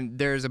 And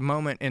there's a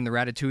moment in the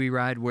Ratatouille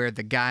ride where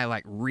the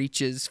guy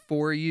reaches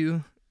for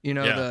you,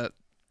 Yeah.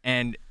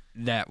 and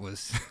that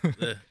was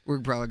we're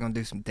probably gonna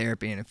do some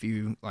therapy in a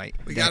few gotta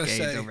decades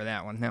say- over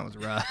that one. That was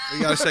rough. We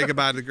got to say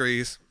goodbye to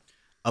Grease.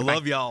 I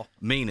love y'all.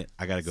 Mean it.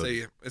 I gotta go. See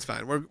you. It's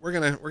fine. We're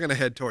gonna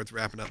head towards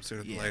wrapping up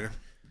sooner than later.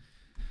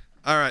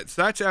 All right,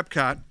 so that's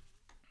Epcot. Do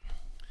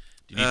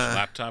you need your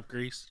laptop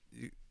grease?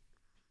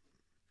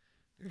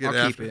 Get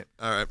I'll keep it.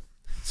 All right.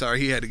 Sorry,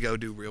 he had to go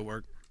do real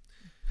work.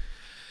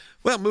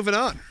 Well, moving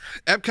on.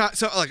 Epcot.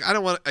 So, I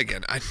don't want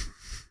again.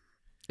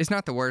 It's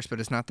not the worst, but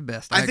it's not the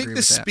best. I agree think the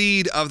with that.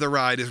 speed of the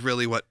ride is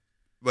really what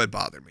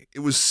bothered me.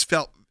 It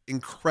felt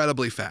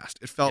incredibly fast.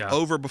 It felt Yeah.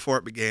 over before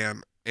it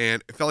began,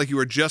 and it felt like you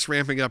were just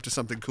ramping up to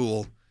something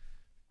cool,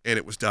 and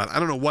it was done. I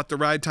don't know what the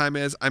ride time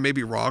is. I may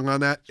be wrong on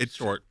that. It's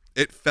short.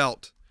 It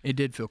felt. It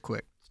did feel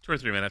quick, 2 or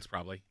 3 minutes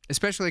probably.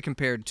 especially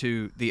compared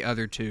to the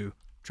other two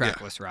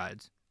trackless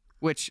rides.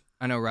 Which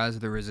I know Rise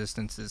of the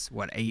Resistance is,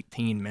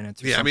 18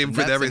 minutes or Yeah, I something. mean, for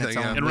That's in everything, its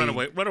yeah. own And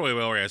league. Runaway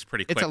Railway is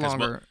pretty quick. It's a 'cause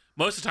longer.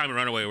 most of the time in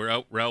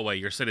Runaway Railway,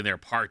 you're sitting there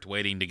parked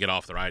waiting to get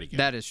off the ride again.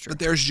 That is true. But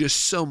there's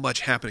just so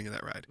much happening in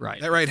that ride.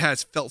 Right. That ride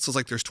feels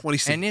like there's 20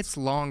 scenes. And it's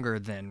longer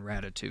than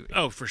Ratatouille.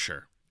 Oh, for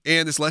sure.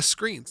 And there's less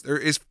screens.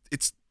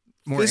 It's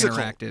More physical.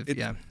 interactive,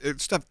 yeah.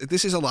 It's stuff.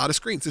 This is a lot of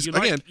screens. This You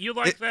again. like you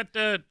like it-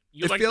 that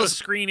you it like feels- those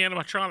screen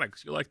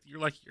animatronics. You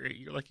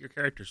like your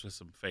characters with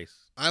some face.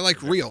 I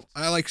like real.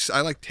 I like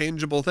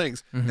tangible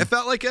things. Mm-hmm. It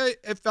felt like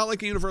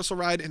a Universal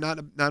ride, and I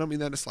don't mean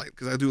that in a slight,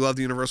 because I do love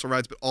the Universal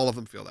rides, but all of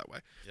them feel that way.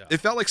 Yeah. It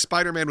felt like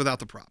Spider-Man without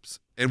the props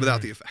and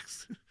without the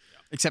effects.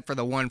 Except for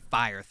the one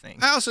fire thing.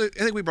 I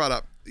think we brought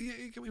up.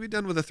 Can we be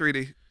done with a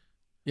 3D?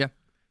 Yeah.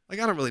 Like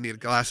I don't really need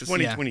glasses.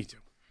 2022.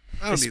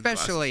 I don't need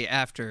glasses. Especially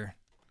after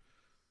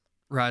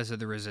Rise of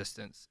the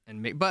Resistance.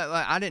 But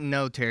I didn't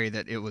know, Terry,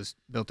 that it was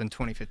built in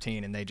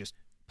 2015 and they just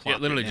Yeah,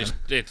 plopped literally it in. just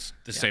it's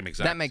the same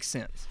exact. That makes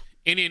sense.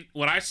 And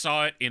when I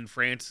saw it in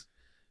France,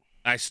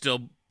 I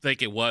still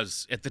think it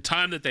was at the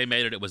time that they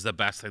made it. It was the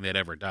best thing they'd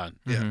ever done.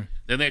 Yeah.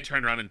 Then they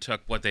turned around and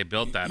took what they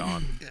built that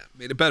on. Yeah,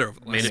 made it better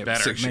over the Made last it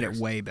better. 6 Made years.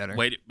 it way better.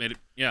 Made it.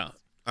 Yeah.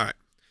 All right.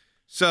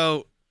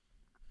 So,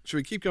 should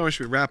we keep going?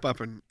 Should we wrap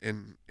up and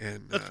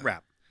Let's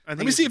wrap. I think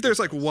Let me it's see a if there's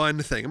good like place.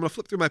 one thing. I'm gonna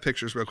flip through my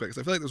pictures real quick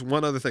because I feel like there's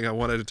one other thing I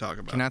wanted to talk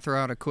about. Can I throw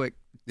out a quick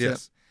tip?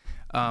 Yes.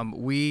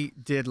 We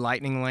did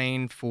Lightning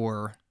Lane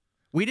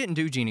we didn't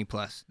do Genie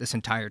Plus this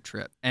entire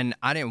trip. And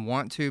I didn't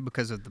want to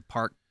because of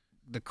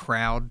the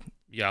crowd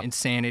Yeah.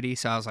 insanity.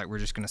 So I was like, we're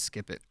just going to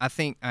skip it. I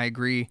think I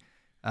agree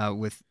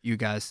with you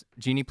guys.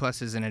 Genie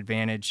Plus is an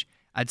advantage.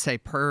 I'd say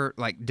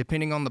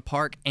depending on the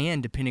park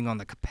and depending on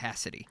the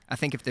capacity. I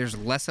think if there's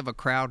less of a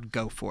crowd,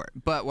 go for it.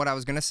 But what I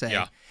was going to say,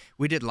 Yeah.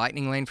 we did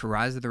Lightning Lane for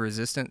Rise of the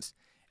Resistance.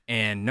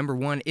 And number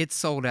one, it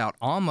sold out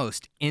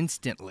almost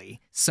instantly.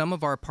 Some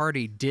of our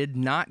party did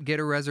not get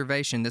a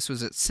reservation. This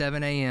was at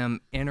 7 a.m.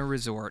 in a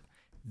resort.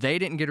 They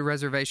didn't get a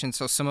reservation,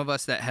 so some of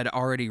us that had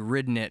already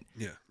ridden it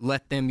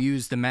let them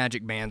use the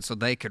Magic Band so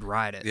they could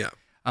ride it. Yeah.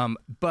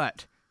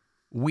 But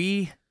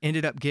we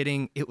ended up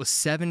getting, it was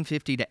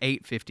 $750 to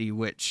 $850,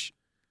 which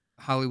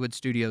Hollywood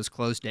Studios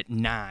closed at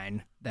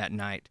 9 that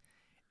night.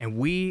 And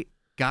we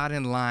got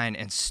in line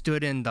and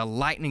stood in the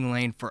Lightning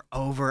Lane for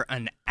over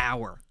an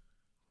hour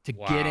to get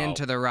Wow.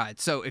 into the ride.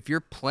 So if you're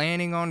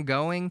planning on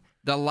going,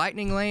 the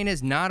Lightning Lane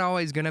is not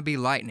always going to be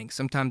lightning.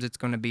 Sometimes it's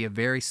going to be a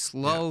very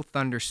slow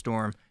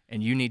thunderstorm,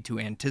 and you need to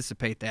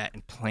anticipate that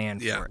and plan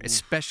Yeah. for it,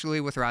 especially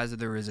with Rise of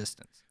the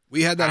Resistance.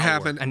 We had that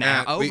happen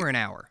Over an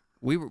hour.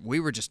 We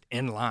were just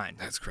in line.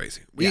 That's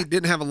crazy. We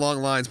didn't have a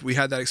long lines, but we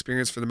had that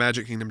experience for the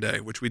Magic Kingdom Day,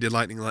 which we did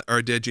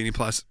did Genie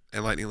Plus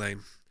and Lightning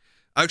Lane.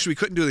 Actually, we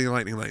couldn't do the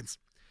Lightning Lanes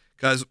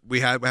because what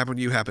happened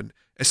to you happened.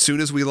 As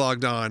soon as we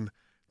logged on,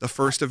 the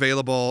first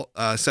available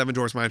Seven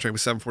Dwarfs Mine Train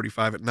was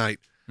 7:45 at night.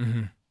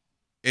 Mm-hmm.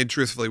 And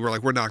truthfully,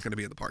 we're not going to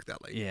be in the park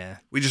that late. Yeah.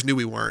 We just knew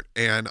we weren't.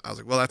 And I was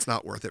like, well, that's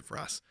not worth it for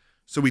us.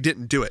 So we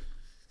didn't do it.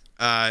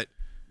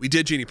 We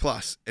did Genie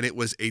Plus, and it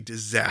was a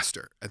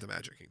disaster at the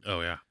Magic Kingdom.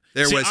 Oh yeah.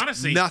 There See, was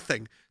honestly,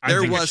 nothing. I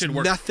There think it was should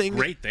work nothing.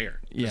 great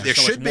there. Yeah. There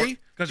should be.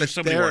 Because there's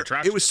so but many more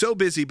attractions. It was so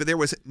busy, but there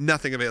was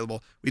nothing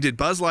available. We did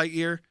Buzz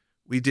Lightyear.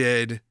 We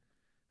did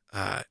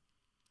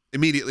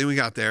immediately when we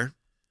got there.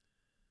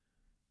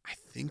 I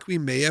think we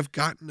may have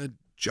gotten a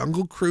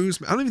Jungle Cruise.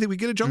 I don't even think we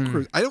get a Jungle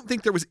Cruise. I don't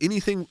think there was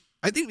anything.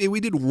 I think maybe we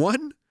did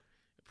one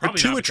Probably or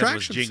two not because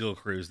attractions. It was Jingle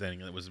Cruise then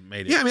that was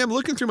made. Yeah, I mean, I'm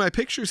looking through my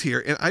pictures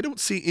here, and I don't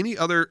see any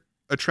other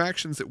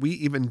attractions that we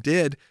even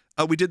did.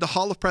 We did the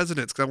Hall of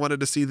Presidents because I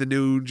wanted to see the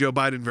new Joe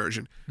Biden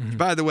version. Mm-hmm.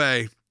 By the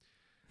way,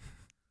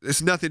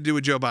 it's nothing to do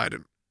with Joe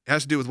Biden. It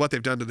has to do with what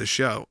they've done to the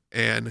show.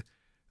 And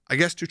I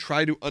guess to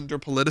try to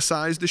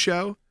under-politicize the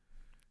show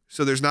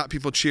so there's not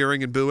people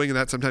cheering and booing, and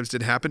that sometimes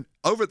did happen.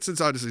 Since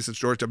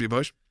George W.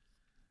 Bush,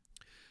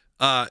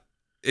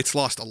 it's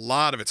lost a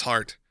lot of its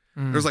heart.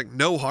 There's like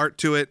no heart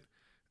to it.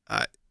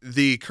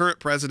 The current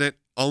president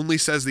only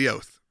says the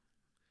oath.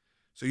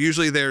 So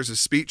usually there's a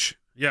speech.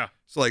 Yeah.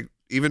 So like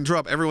even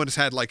Trump, everyone has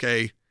had like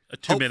a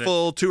 2-minute.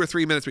 hopeful 2 or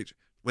 3 minute speech.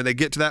 When they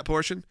get to that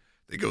portion,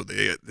 they go,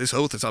 this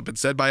oath has been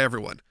said by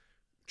everyone.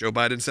 Joe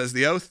Biden says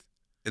the oath,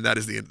 and that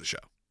is the end of the show.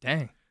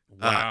 Dang.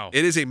 Wow.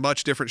 It is a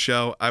much different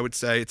show, I would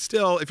say. It's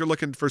still, if you're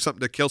looking for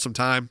something to kill some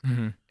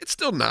time, it's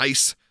still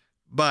nice.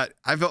 But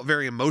I felt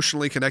very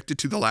emotionally connected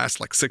to the last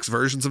like 6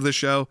 versions of this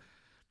show.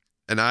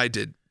 And I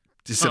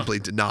simply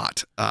did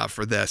not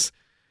for this.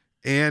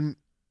 And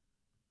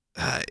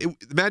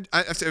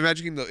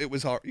Magic Kingdom, it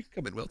was hard. You can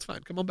come in, Will. It's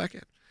fine. Come on back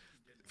in.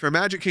 For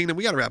Magic Kingdom,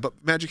 we got to wrap up.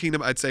 Magic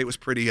Kingdom, I'd say it was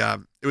pretty.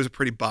 It was a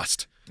pretty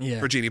bust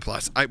for Genie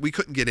Plus. We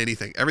couldn't get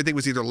anything. Everything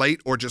was either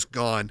late or just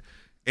gone.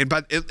 And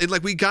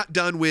like we got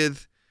done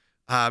with,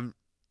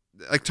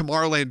 like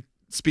Tomorrowland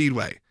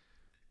Speedway,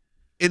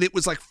 and it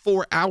was like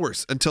 4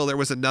 hours until there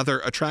was another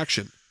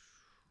attraction.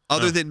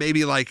 Other than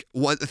maybe like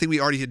one thing we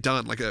already had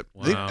done,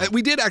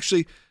 we did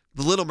actually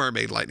the Little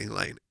Mermaid Lightning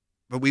Lane,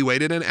 but we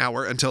waited an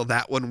hour until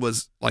that one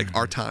was like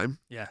our time.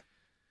 Yeah.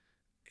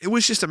 It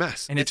was just a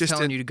mess. And it's just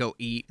telling you to go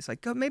eat. It's like,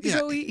 go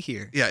eat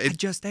here. Yeah, I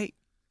just ate.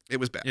 It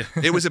was bad.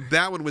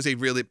 That one was a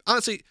really,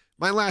 honestly,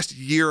 my last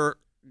year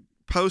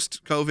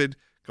post-COVID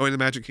going to the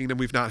Magic Kingdom,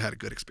 we've not had a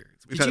good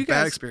experience. We've had a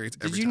bad experience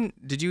every time.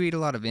 Did you eat a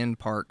lot of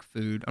in-park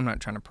food? I'm not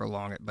trying to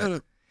prolong it,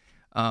 but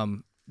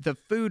the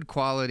food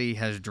quality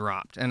has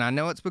dropped. And I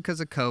know it's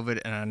because of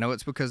COVID, and I know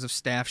it's because of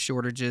staff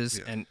shortages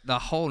and the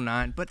whole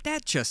nine, but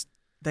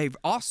they've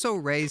also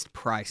raised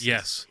prices.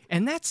 Yes.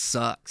 And that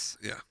sucks.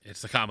 Yeah.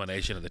 It's the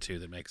combination of the two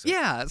that makes it.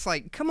 Yeah, it's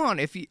like, come on,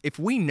 if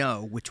we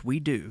know, which we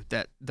do,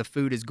 that the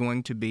food is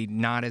going to be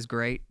not as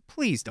great,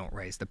 please don't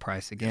raise the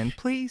price again,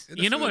 please.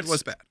 You know what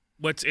was bad?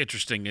 What's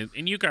interesting,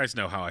 and you guys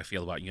know how I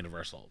feel about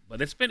Universal, but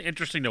it's been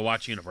interesting to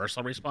watch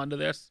Universal respond to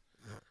this.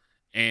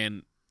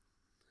 And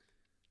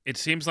it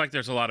seems like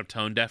there's a lot of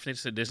tone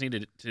deafness at Disney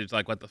to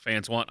like what the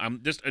fans want.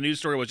 A news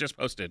story was just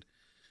posted.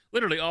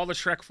 Literally all the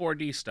Shrek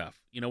 4D stuff.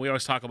 We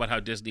always talk about how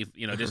Disney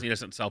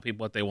doesn't sell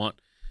people what they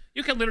want.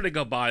 You can literally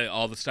go buy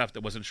all the stuff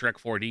that was in Shrek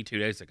 4D 2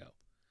 days ago.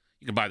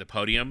 You can buy the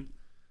podium.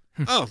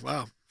 Oh,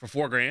 wow. For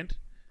 $4,000.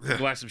 You can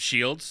buy some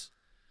shields.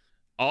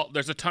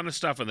 There's a ton of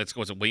stuff in that's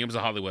goes at Williams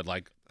of Hollywood.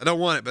 Like, I don't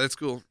want it, but it's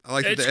cool. I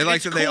like that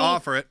they cool.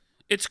 offer it.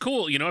 It's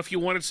cool, if you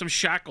wanted some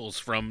shackles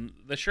from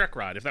the Shrek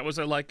ride, if that was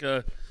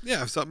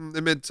something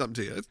it meant something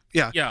to you.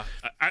 Yeah.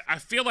 I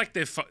feel like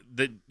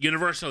the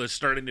Universal is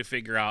starting to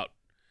figure out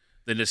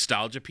the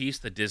nostalgia piece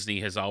that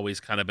Disney has always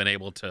kind of been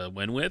able to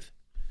win with.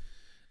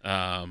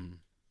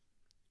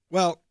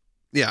 Well,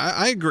 yeah,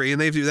 I agree,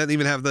 and they do that. They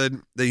even have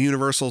the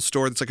Universal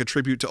store that's like a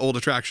tribute to old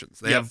attractions.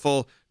 They have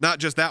full, not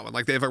just that one.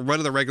 Like they have one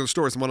of the regular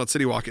stores, and one on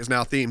City Walk is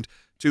now themed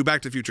to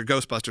Back to the Future,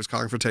 Ghostbusters,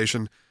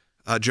 Confrontation,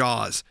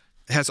 Jaws.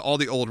 It has all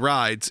the old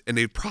rides, and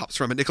they have props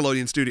from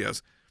Nickelodeon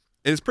Studios.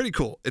 And it's pretty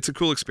cool. It's a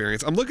cool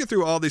experience. I'm looking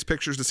through all these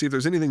pictures to see if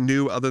there's anything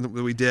new other than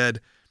what we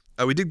did.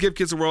 We did give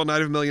Kids the World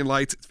Night of a Million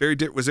Lights.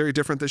 It was very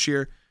different this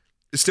year.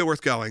 It's still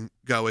worth going.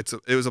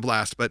 It was a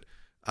blast, but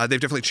they've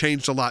definitely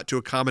changed a lot to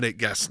accommodate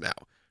guests now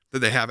that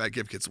they have at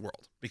Give Kids the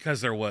World.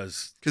 Because there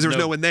was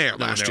no one there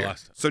last year.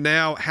 So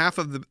now half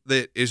of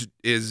the is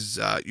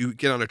you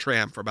get on a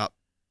tram for about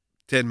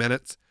 10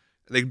 minutes,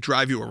 and they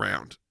drive you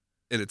around,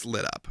 and it's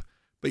lit up.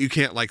 But you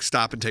can't like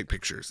stop and take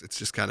pictures. It's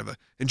just kind of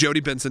and Jody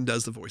Benson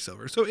does the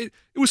voiceover. So it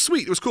was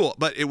sweet. It was cool,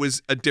 but it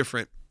was a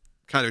different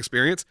kind of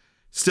experience.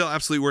 Still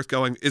absolutely worth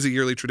going. Is a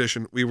yearly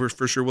tradition.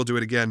 For sure we'll do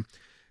it again.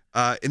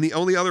 And the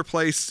only other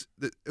place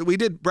that we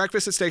did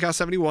breakfast at Steakhouse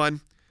 71.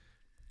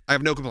 I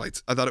have no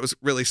complaints. I thought it was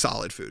really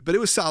solid food, but it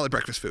was solid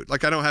breakfast food.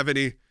 Like I don't have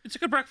any. It's a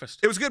good breakfast.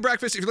 It was a good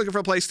breakfast. If you're looking for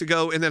a place to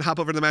go and then hop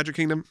over to the Magic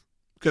Kingdom,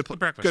 good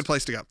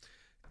place to go.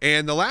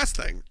 And the last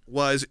thing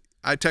was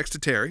I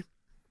texted Terry.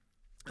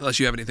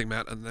 Unless you have anything,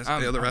 Matt, on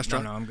the other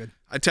restaurant. No, I'm good.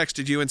 I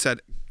texted you and said,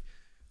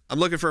 I'm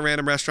looking for a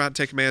random restaurant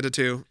to take Amanda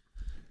to.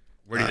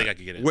 Where do you think I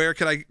could get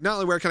it? Not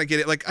only where can I get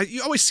it, like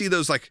you always see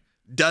those like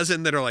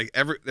dozen that are like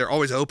they're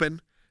always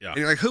open. Yeah. And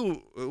you're like,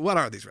 what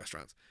are these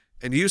restaurants?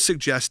 And you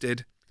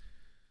suggested,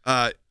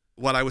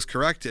 what I was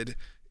corrected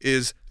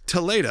is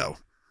Toledo.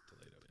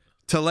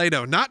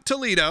 Toledo, not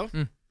Toledo.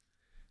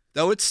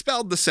 Though it's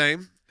spelled the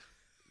same.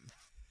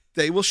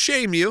 They will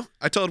shame you.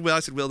 I told Will,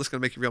 this is going to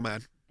make you real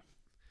mad.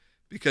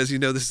 Because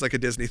this is like a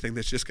Disney thing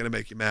that's just going to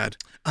make you mad.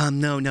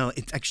 No,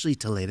 it's actually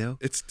Toledo.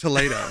 It's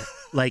Toledo.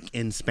 Like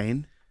in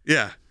Spain?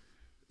 Yeah.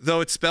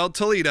 Though it's spelled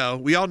Toledo,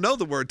 we all know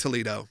the word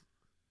Toledo.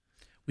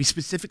 We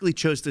specifically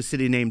chose the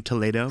city name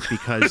Toledo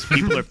because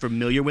people are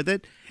familiar with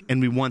it, and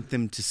we want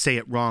them to say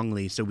it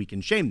wrongly so we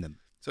can shame them.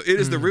 So it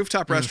is the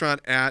rooftop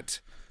restaurant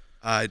at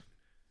the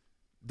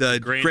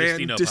Grand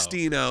Destino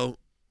Destino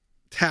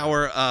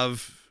Tower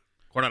of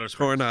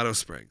Coronado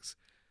Springs.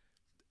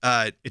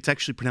 It's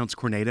actually pronounced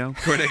Cornado.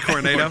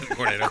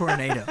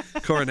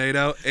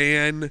 Coronado.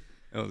 And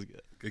That was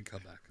good. good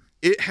comeback.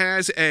 It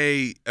has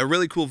a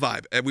really cool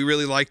vibe, and we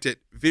really liked it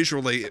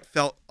visually. It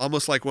felt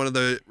almost like one of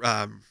the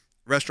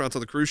restaurants on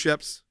the cruise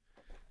ships.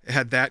 It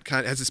had it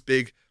has this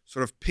big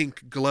sort of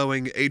pink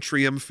glowing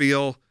atrium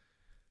feel.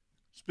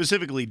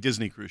 Specifically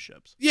Disney cruise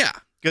ships. Yeah.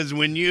 Because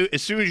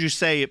as soon as you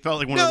say it felt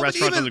like one of the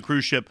restaurants on the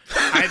cruise ship,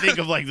 I think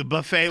of like the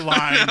buffet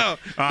line. No,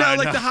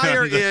 like the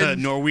higher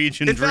end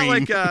Norwegian It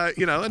Dream. felt like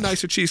a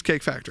nicer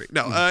Cheesecake Factory.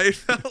 No, it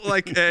felt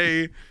like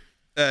a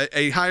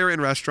higher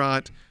end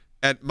restaurant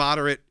at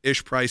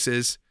moderate-ish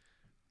prices.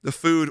 The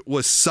food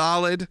was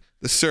solid.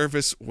 The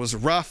service was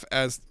rough,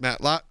 as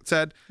Matt Lott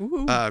said.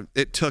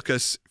 It took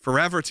us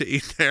forever to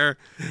eat there,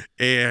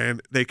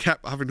 and they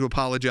kept having to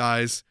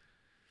apologize.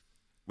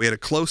 We had a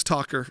close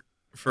talker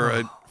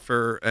for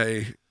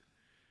a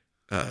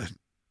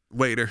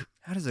waiter.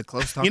 How does a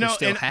close talker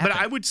still happen? But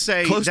I would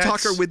say Close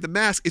talker with the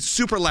mask. It's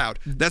super loud.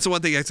 That's the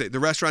one thing I'd say. The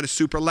restaurant is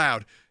super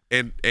loud.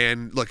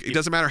 And look, it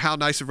doesn't matter how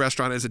nice a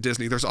restaurant is at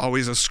Disney. There's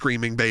always a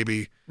screaming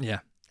baby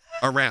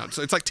around.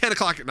 So it's like 10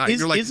 o'clock at night.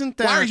 You're like, isn't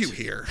that why are you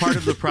here? Part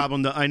of the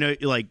problem that I know,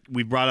 like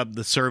we brought up,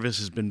 the service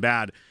has been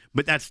bad,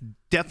 but that's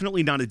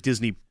definitely not a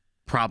Disney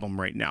problem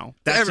right now.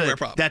 That's everywhere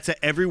problem. That's an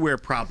everywhere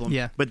problem.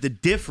 Yeah. But the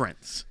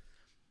difference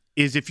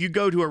is if you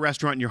go to a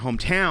restaurant in your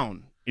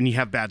hometown and you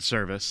have bad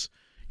service,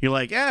 you're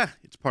like,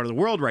 it's part of the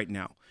world right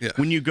now. Yeah.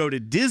 When you go to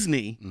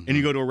Disney and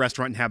you go to a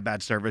restaurant and have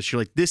bad service,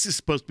 you're like, this is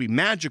supposed to be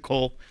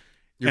magical.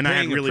 And I had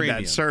paying a really bad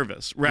premium.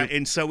 service. Right.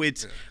 And so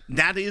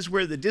that is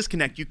where the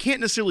disconnect. You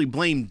can't necessarily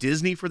blame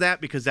Disney for that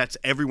because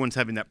everyone's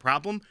having that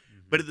problem.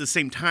 But at the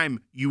same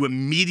time, you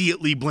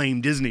immediately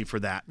blame Disney for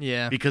that.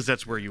 Yeah. Because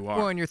that's where you are.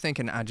 Well, and you're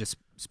thinking, I just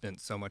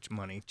spent so much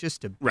money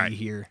just to be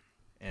here,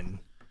 and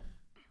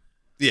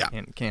Yeah.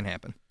 can't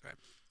happen.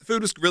 The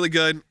food was really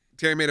good.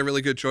 Terry made a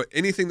really good choice.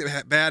 Anything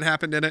that bad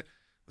happened in it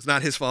was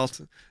not his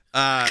fault.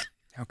 How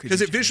could Because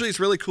you it visually is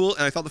really cool,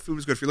 and I thought the food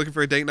was good. If you're looking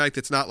for a date night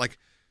that's not like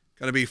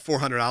going to be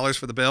 $400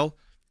 for the bill,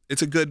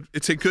 it's a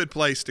good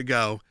place to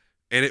go,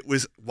 and it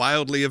was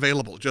wildly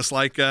available. Just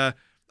like I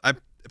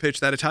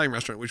pitched that Italian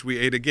restaurant, which we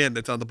ate again.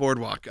 That's on the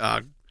boardwalk.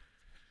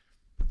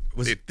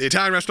 The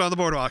Italian restaurant on the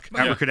boardwalk?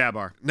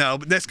 Abracadabra. No,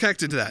 but that's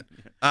connected to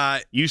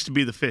that. Used to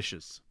be the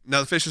Fishes.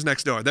 No, the Fish is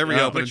next door. They're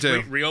reopening Which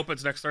too.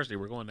 reopens next Thursday.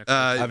 We're going next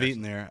Thursday. I've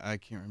eaten there. I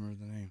can't remember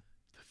the name.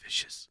 The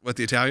Fishes. What,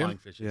 the Italian? Flying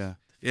Fishes. Yeah.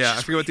 Yeah,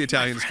 I forget what the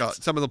Italian is called.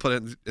 Someone will put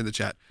it in the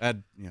chat. Yeah.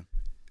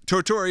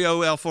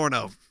 Tortorio El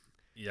Forno,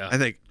 Yeah. I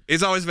think,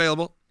 is always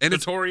available. And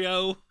it's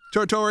Notorio.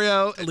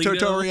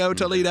 Tortorio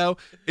Toledo.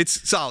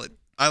 It's solid.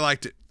 I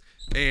liked it.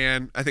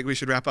 And I think we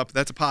should wrap up.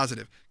 That's a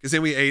positive. Because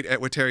then we ate at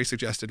what Terry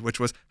suggested, which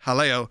was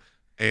Haleo,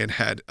 and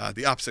had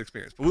the opposite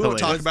experience. But we won't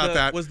talk about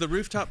that. Was the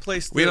rooftop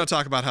place? We don't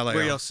talk about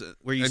Haleo.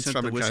 Where you It's sent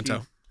from the whiskey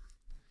Encanto.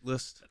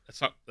 list?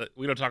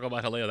 We don't talk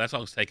about Haleo. That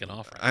song's taken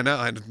off. Right? I know.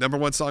 And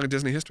 #1 song in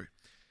Disney history.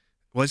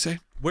 What'd you say?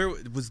 Where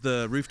was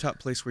the rooftop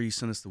place where you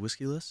sent us the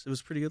whiskey list? It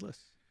was a pretty good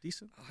list.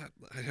 Decent.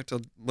 I have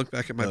to look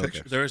back at my Okay.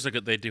 pictures. There is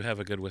they do have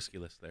a good whiskey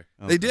list there.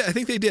 They did. I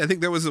think they did. I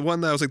think there was the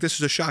one that I was like, this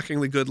is a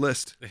shockingly good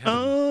list. They have,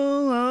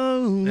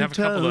 they have a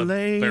couple of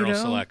barrel Toledo.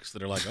 selects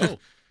that are like, oh,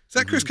 Is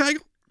that Chris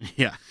Kegel?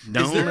 Yeah.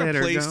 Don't Is there let a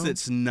her place go.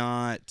 that's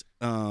not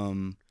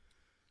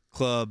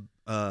Club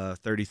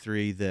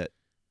 33 that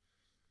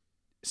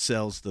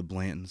sells the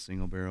Blanton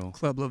single barrel?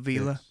 Club La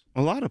Vila.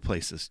 A lot of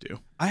places do.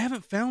 I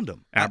haven't found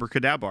them.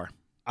 Abracadabra.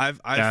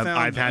 I've found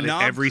I've had it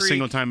Knob every Creek-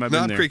 single time I've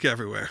been Knob there. Creek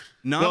everywhere.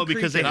 Knob Well, Creek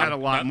because they and- had a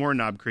lot Knob- more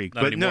Knob Creek.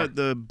 not But no, anymore.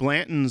 the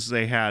Blantons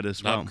they had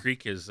as well. Knob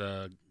Creek is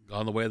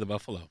gone the way of the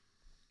buffalo.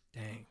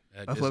 Dang.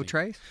 at Buffalo Disney.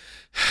 Trace?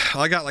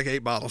 I got like 8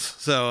 bottles.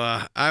 So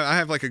I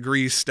have like a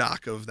grease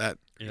stock of that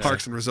Yeah.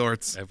 Parks and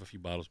Resorts. I have a few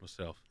bottles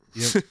myself.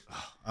 Yep.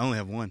 I only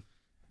have one.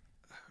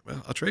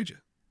 Well, I'll trade you.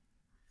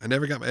 I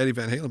never got my Eddie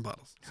Van Halen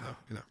bottles. So,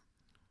 you know.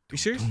 You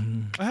serious?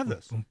 I have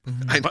those.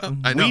 I know.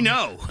 I know. We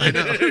know. I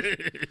know.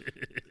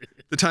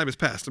 The time has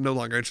passed. I'm no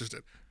longer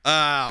interested.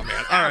 Oh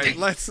man. All right.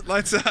 Let's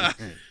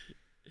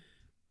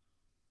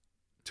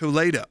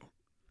Toledo.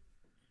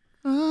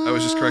 I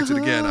was just corrected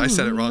again. I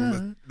said it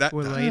wrong. That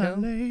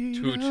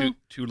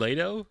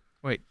Toledo?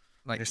 Wait,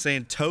 They're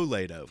saying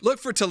Toledo. look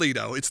for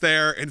Toledo. It's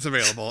there. It's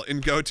available.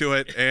 And go to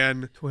it.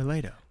 And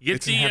Toledo. Get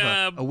It's the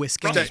have a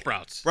whiskey. Brussels Steak.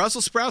 sprouts.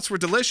 Brussels sprouts were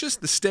delicious.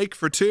 The steak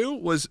for 2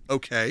 was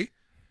okay.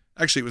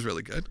 Actually, it was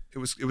really good. It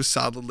was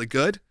solidly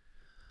good.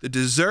 The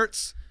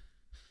desserts,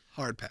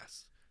 hard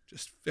pass.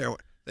 Just fair.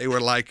 They were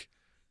like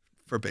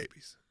for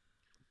babies.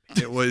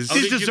 It was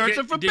These did you desserts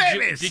get- are for did you-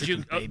 babies. Did you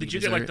Baby did you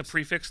get like the desserts.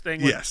 prefix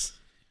thing? yes,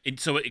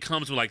 So it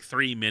comes with like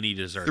 3 mini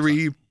desserts.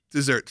 3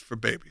 desserts for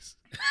babies,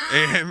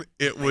 and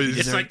it was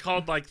It's like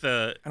called like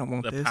the I don't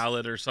want the this.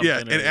 palate or something. yeah.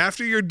 or- And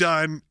after you're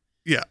done,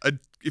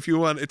 if you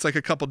want, it's like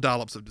a couple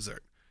dollops of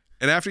dessert.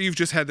 And after you've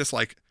just had this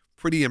like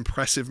pretty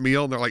impressive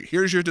meal, and they're like,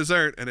 "Here's your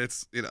dessert," and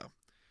it's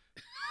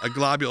a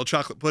globule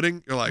chocolate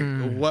pudding. You're like,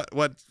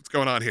 what's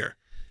going on here?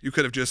 You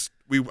could have just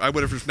I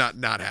would have just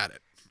not had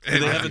it. Do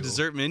they have a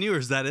dessert menu, or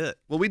is that it?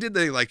 Well, we did.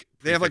 They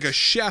have like a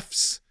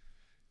chef's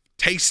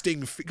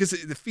tasting because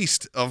the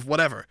feast of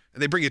whatever,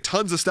 and they bring you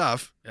tons of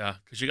stuff. yeah,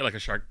 because you got like a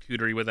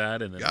charcuterie with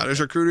that, and then Yeah, there's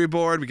a charcuterie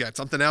board. We got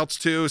something else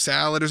too,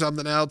 salad or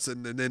something else,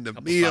 and then the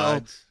couple meal.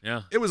 sides.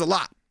 Yeah. It was a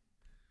lot,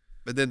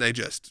 but then they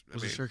just.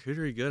 Was the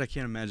charcuterie good? I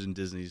can't imagine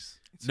Disney's.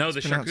 No,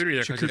 the pronounced charcuterie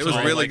there. 'cause charcuterie. it's It was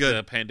all really like good.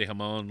 The pan de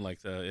jamon, like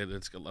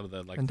it's got a lot of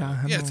the like.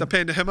 yeah, it's a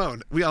panda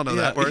hamon. We all know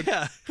that word.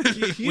 Yeah,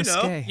 you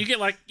know. Whiskey. You get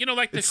like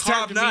like the It's top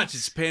carved notch. meats,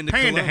 It's Panda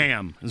Panda Cologne.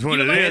 ham is what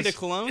You it know, Panda is.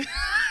 Cologne?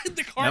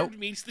 the carved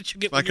meats that you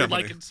get My when you're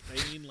company. like in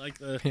Spain, like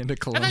the. Panda I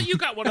Cologne. thought you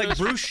got one of Like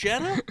those.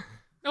 bruschetta?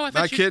 No, I My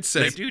thought kids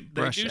say- they do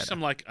Bruschetta. some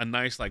like a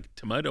nice like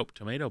tomato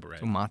bread.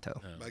 Tomato.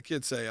 My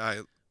kids say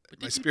But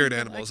my didn't spirit you get,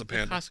 animal like, is a the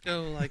panda.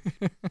 Costco like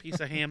piece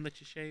of ham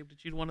that you shaved.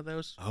 Did you want one of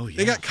those? Oh, yeah.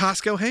 They got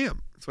Costco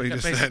ham. That's what he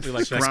just said. Basically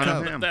like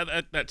Serrano that,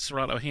 ham. that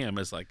Serrano ham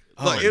is like.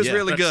 Look, it was yeah.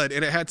 really That's- good,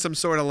 and it had some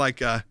sort of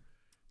like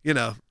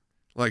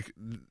like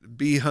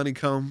bee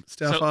honeycomb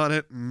stuff So- on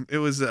it, and it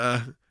was I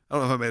don't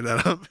know if I made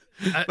that up,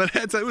 but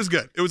it was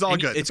good. It was all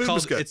And good. It's the food called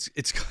was good.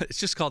 it's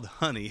just called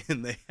honey,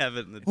 and they have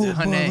it in the Oh, tin.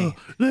 honey.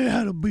 They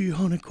had to be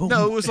honeycomb.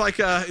 No, it was like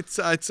it's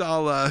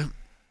all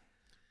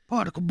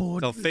particle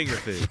board. It's all finger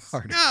foods.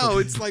 no,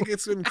 it's like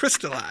it's been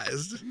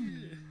crystallized,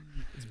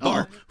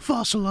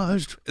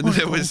 Fossilized. and then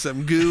there was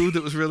some goo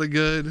that was really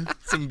good.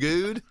 Some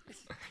good.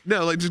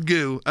 No, like just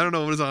goo. I don't know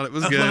what was on it. It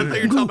was I thought you were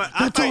good. talking about-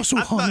 That's also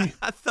I thought- honey.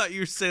 I thought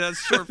you were saying that's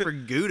short for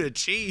Gouda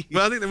cheese.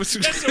 Well, I think there was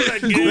some. That's some of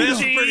that That's Gouda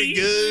pretty cheese.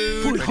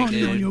 good. Put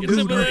honey on your Get some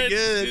of Gouda. that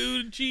good.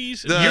 Gouda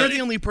cheese. You're the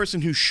only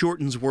person who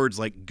shortens words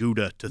like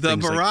Gouda to The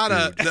things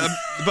burrata, like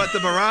food. but the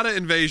burrata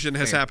invasion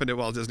has happened at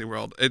Walt Disney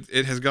World.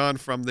 It has gone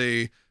from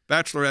the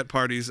bachelorette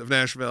parties of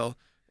Nashville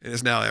and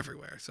is now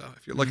everywhere. So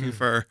if you're looking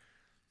for,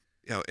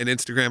 an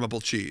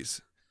Instagrammable cheese,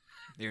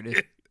 There it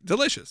is.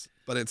 delicious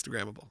but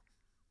Instagrammable.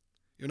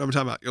 You know what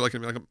I'm talking about? You're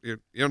looking at me like you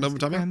don't know what I'm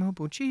talking about?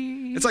 Instagrammable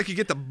cheese. It's like you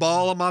get the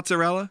ball of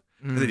mozzarella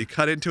and then you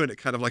cut into it and it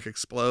kind of like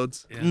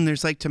explodes.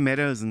 There's like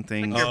tomatoes and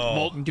things. Your Oh.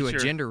 malt- You can do a sure.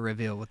 gender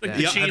reveal with Like that.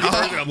 the Yeah, cheese have-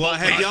 version of well, malt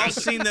have y'all chocolate.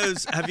 seen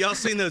those? Have y'all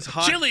seen those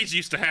hot? Chili's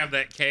used to have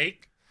that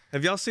cake.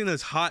 Have y'all seen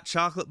those hot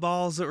chocolate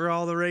balls that were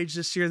all the rage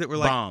this year? That were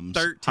like Bombs.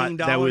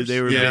 $13.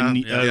 They were Yeah, been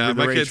yeah, the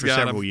my rage kids for got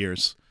several 'em.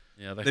 years.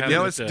 Yeah, they You have know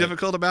it what's at,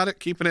 difficult about it?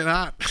 Keeping it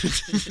hot.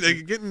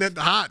 Getting it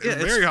hot is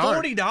Yeah, very it's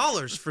hard.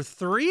 $40 for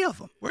 3 of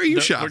them. Where are you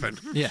The- shopping?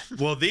 Yeah.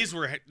 Well, these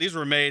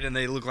were made and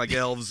they look like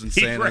elves and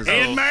These were Santas.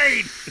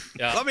 handmade.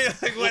 Yeah. I mean,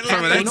 like, wait,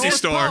 From an like, Etsy North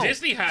store. Pole.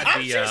 Disney had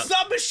I'm the sure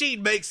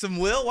Submachine makes them.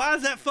 Will, why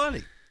is that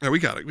funny? No, we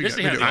got it. We got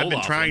Disney it. had We do it. I've been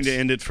Olaf trying to ones.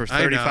 end it for I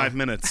know. 35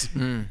 minutes.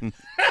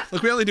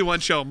 Look, we only do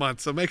one show a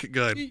month, so make it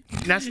good.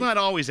 That's not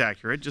always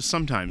accurate, just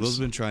sometimes. Will's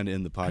been trying to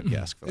end the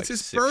podcast for like It's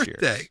his 6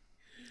 birthday. years.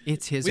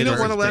 It's his We don't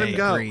wanna let him birthday,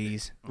 go.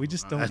 Breeze. We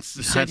just don't. That's,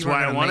 You said that's you weren't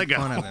why I gonna want to make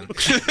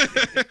go. fun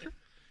of him.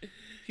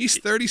 He's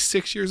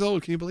 36 years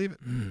old. Can you believe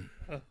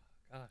it?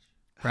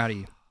 Proud of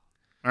you.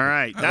 All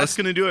right, let's- that's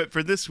going to do it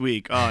for this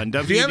week on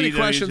WDW If you have any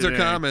questions or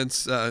Today.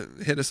 comments,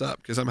 hit us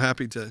up because I'm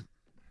happy to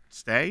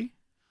Stay.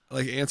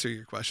 answer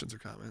your questions or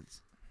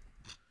comments.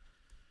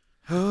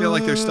 I feel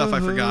like there's stuff I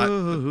forgot.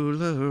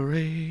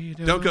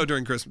 Don't go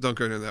during Christmas. Don't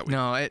go during that week.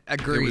 No, I It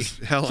agree. was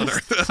hell on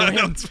earth.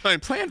 No, it's fine.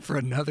 Plan for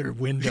another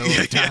window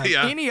Yeah, of time.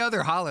 yeah. Any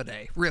other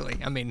holiday, really.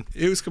 I mean,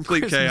 It was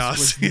complete Christmas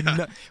chaos. was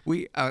Yeah.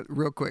 we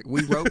real quick.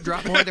 We rope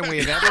dropped more than we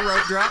have ever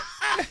rope dropped.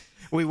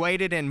 We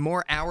waited in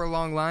more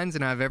hour-long lines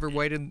than I've ever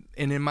waited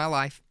in my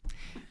life,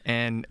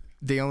 and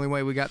the only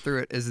way we got through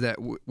it is that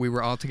we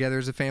were all together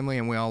as a family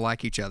and we all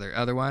like each other.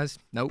 Otherwise,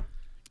 nope.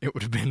 It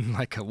would have been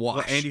like a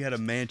wash. Well, Andy had a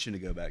mansion to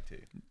go back to.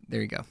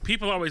 There you go.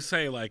 People always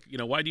say, like,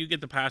 why do you get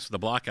the pass for the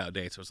blockout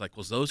dates? I was like,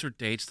 well, those are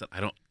dates that I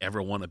don't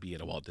ever want to be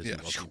at a Walt Disney Yeah.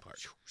 World theme park.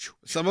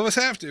 Some of us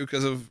have to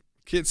because of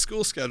kids'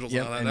 school schedules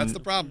Yep, and all that. That's and- the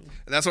problem.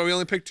 And that's why we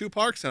only picked 2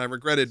 parks, and I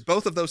regretted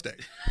both of those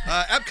days.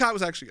 Epcot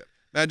was actually good.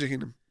 Magic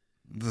Kingdom,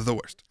 the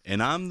worst.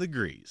 And I'm the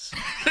Grease.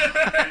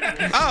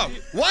 Oh,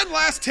 one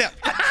last tip.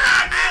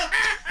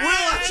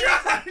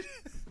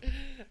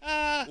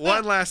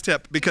 One last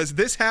tip, because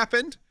this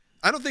happened.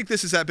 I don't think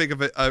this is that big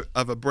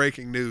of a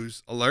breaking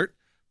news alert,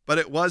 but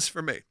it was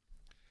for me.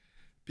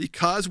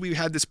 Because we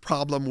had this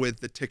problem with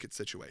the ticket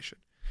situation.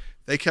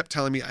 They kept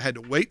telling me I had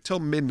to wait till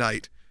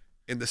midnight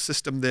and the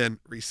system then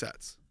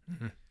resets.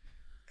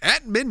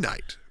 At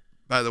midnight,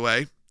 by the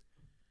way,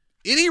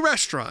 any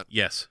restaurant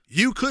Yes.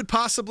 you could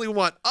possibly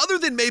want, other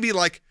than maybe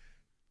like,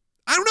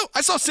 I don't know,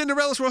 I saw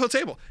Cinderella's Royal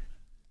Table.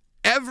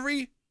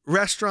 Every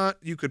restaurant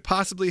you could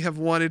possibly have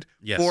wanted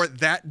Yes. for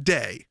that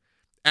day,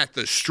 at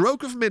the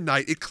stroke of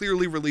midnight, it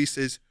clearly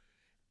releases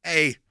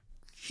a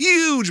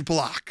huge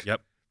block.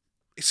 Yep.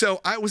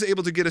 So I was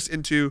able to get us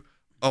into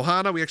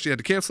Ohana. We actually had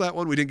to cancel that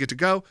one. We didn't get to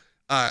go.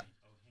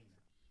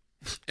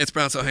 It's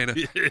pronounced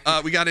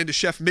Ohana. We got into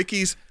Chef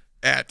Mickey's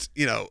at,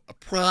 a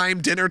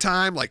prime dinner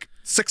time, like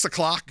 6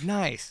 o'clock.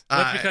 Nice.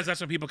 That's because that's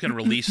when people can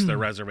release their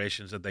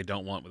reservations that they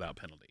don't want without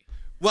penalty.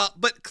 Well,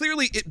 but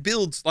clearly it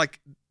builds,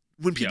 like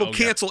when people yeah.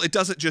 cancel, it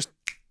doesn't just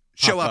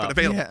show Pop up and up.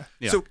 available.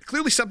 Yeah. So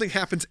clearly something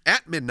happens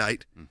at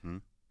midnight,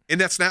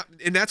 and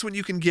that's when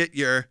you can get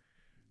your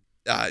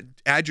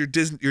add your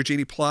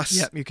Genie Plus.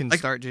 Yep, you can Like,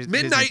 start Disney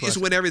midnight Plus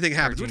is when everything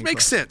happens, or which Genie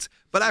makes Plus. sense.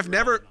 But I've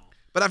never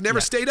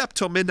stayed up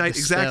till midnight The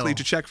exactly spell.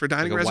 to check for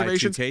dining Like a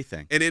reservations. Y2K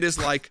thing. And it is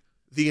like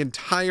the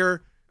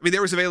entire. I mean,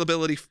 there was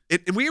availability,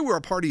 and we were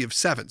a party of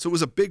 7, so it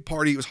was a big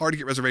party. It was hard to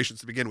get reservations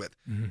to begin with,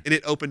 and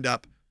it opened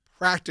up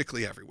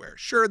practically everywhere.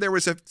 Sure, there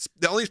was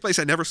the only place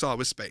I never saw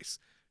was Space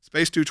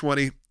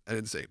 220. I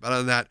didn't see, but other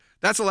than that,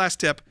 that's the last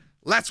tip.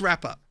 Let's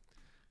wrap up.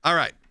 All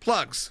right,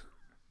 plugs.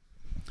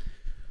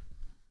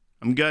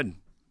 I'm good.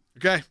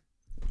 Okay,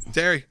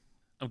 Terry,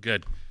 I'm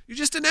good. you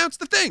just announced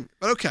the thing,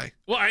 but okay.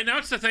 Well, I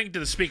announced the thing to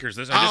the speakers.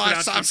 I just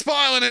announced I'm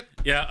spoiling it.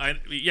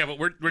 but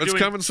we're It's doing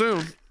coming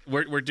soon.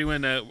 we're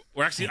doing I'm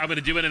going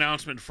to do an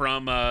announcement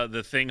from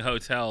the Thing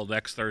Hotel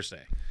next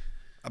Thursday.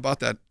 I bought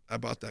that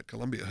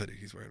Columbia hoodie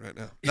he's wearing right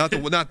now.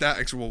 Not that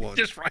actual one.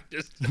 Just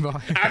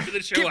after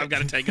the show, I've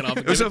got to take it off.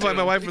 It was so funny.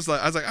 My wife was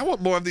like, I was like, I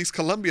want more of these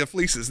Columbia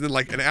fleeces. And then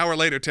like an hour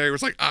later, Terry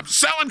was like, I'm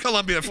selling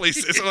Columbia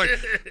fleeces. I'm like,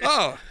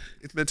 oh,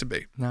 it's meant to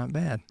be. Not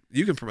bad.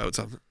 You can promote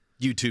something.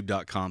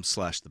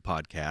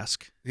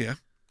 YouTube.com/thepodcast. Yeah.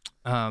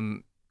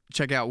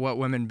 Check out What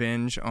Women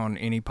Binge on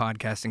any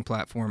podcasting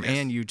platform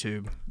and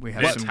YouTube. We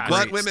have some What great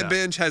What Women stuff.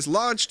 Binge has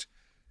launched.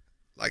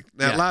 Like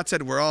Matt Yeah. Lott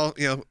said, we're all,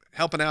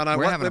 helping out on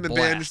We're having a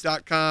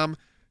whatwomenbinge.com.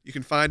 You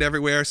can find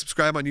everywhere.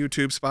 Subscribe on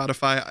YouTube,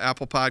 Spotify,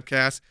 Apple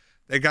Podcasts.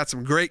 They got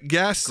some great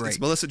guests. Great. It's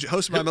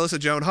hosted by Melissa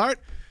Joan Hart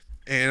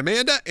and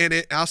Amanda, and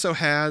it also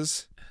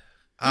has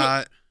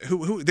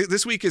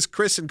this week is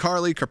Chris and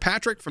Carly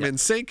Kirkpatrick from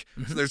NSYNC.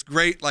 So there's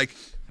great like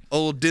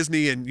old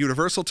Disney and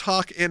Universal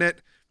talk in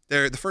it.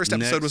 The first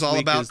episode was all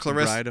about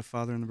Clarissa. The Bride of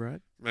Father and the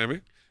Bride.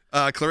 Maybe.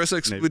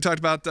 Clarissa. We talked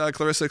about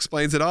Clarissa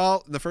Explains It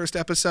All in the first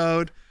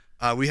episode.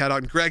 We had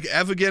on Greg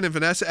Evigan and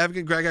Vanessa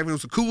Evigan. Greg Evigan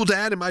was a cool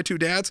dad and My Two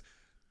Dads.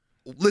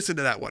 Listen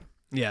to that one.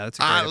 Yeah, that's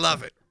a great I episode.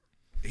 love it.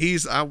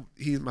 He's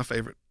my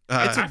favorite.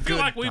 It's a I feel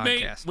good like we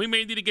podcast.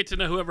 may need to get to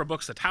know whoever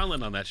books the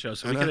talent on that show,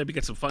 so we can maybe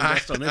get some fun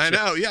guests on this. I show.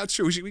 know. Yeah, it's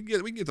true. We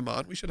can get them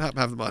on. We should have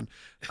them on.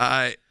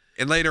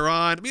 And later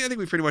on, I think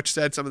we pretty much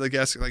said some of the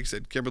guests, like you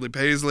said, Kimberly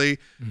Paisley.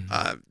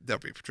 There'll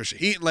be Patricia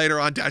Heaton later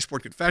on.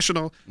 Dashboard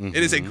Confessional. It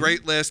is a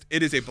great list.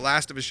 It is a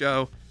blast of a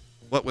show.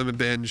 What Women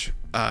Binge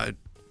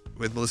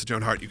with Melissa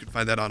Joan Hart. You can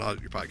find that on all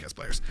your podcast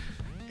players.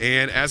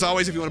 And as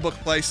always, if you want to book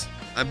a place,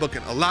 I'm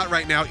booking a lot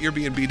right now at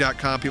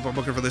Airbnb.com. People are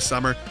booking for this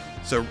summer.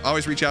 So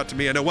always reach out to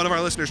me. I know one of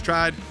our listeners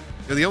tried.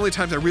 The only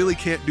times I really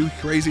can't do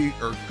crazy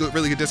or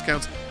really good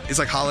discounts is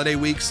like holiday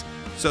weeks.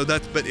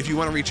 But if you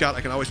want to reach out,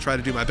 I can always try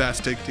to do my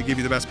best to give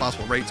you the best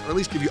possible rates, or at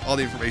least give you all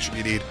the information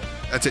you need.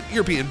 That's at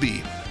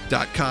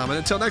Airbnb.com. And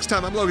until next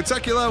time, I'm Logan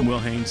Seculo. Will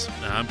Haynes.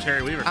 I'm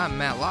Terry Weaver. I'm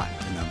Matt Lott.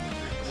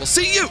 We'll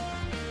see you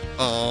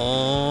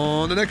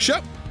on the next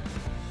show.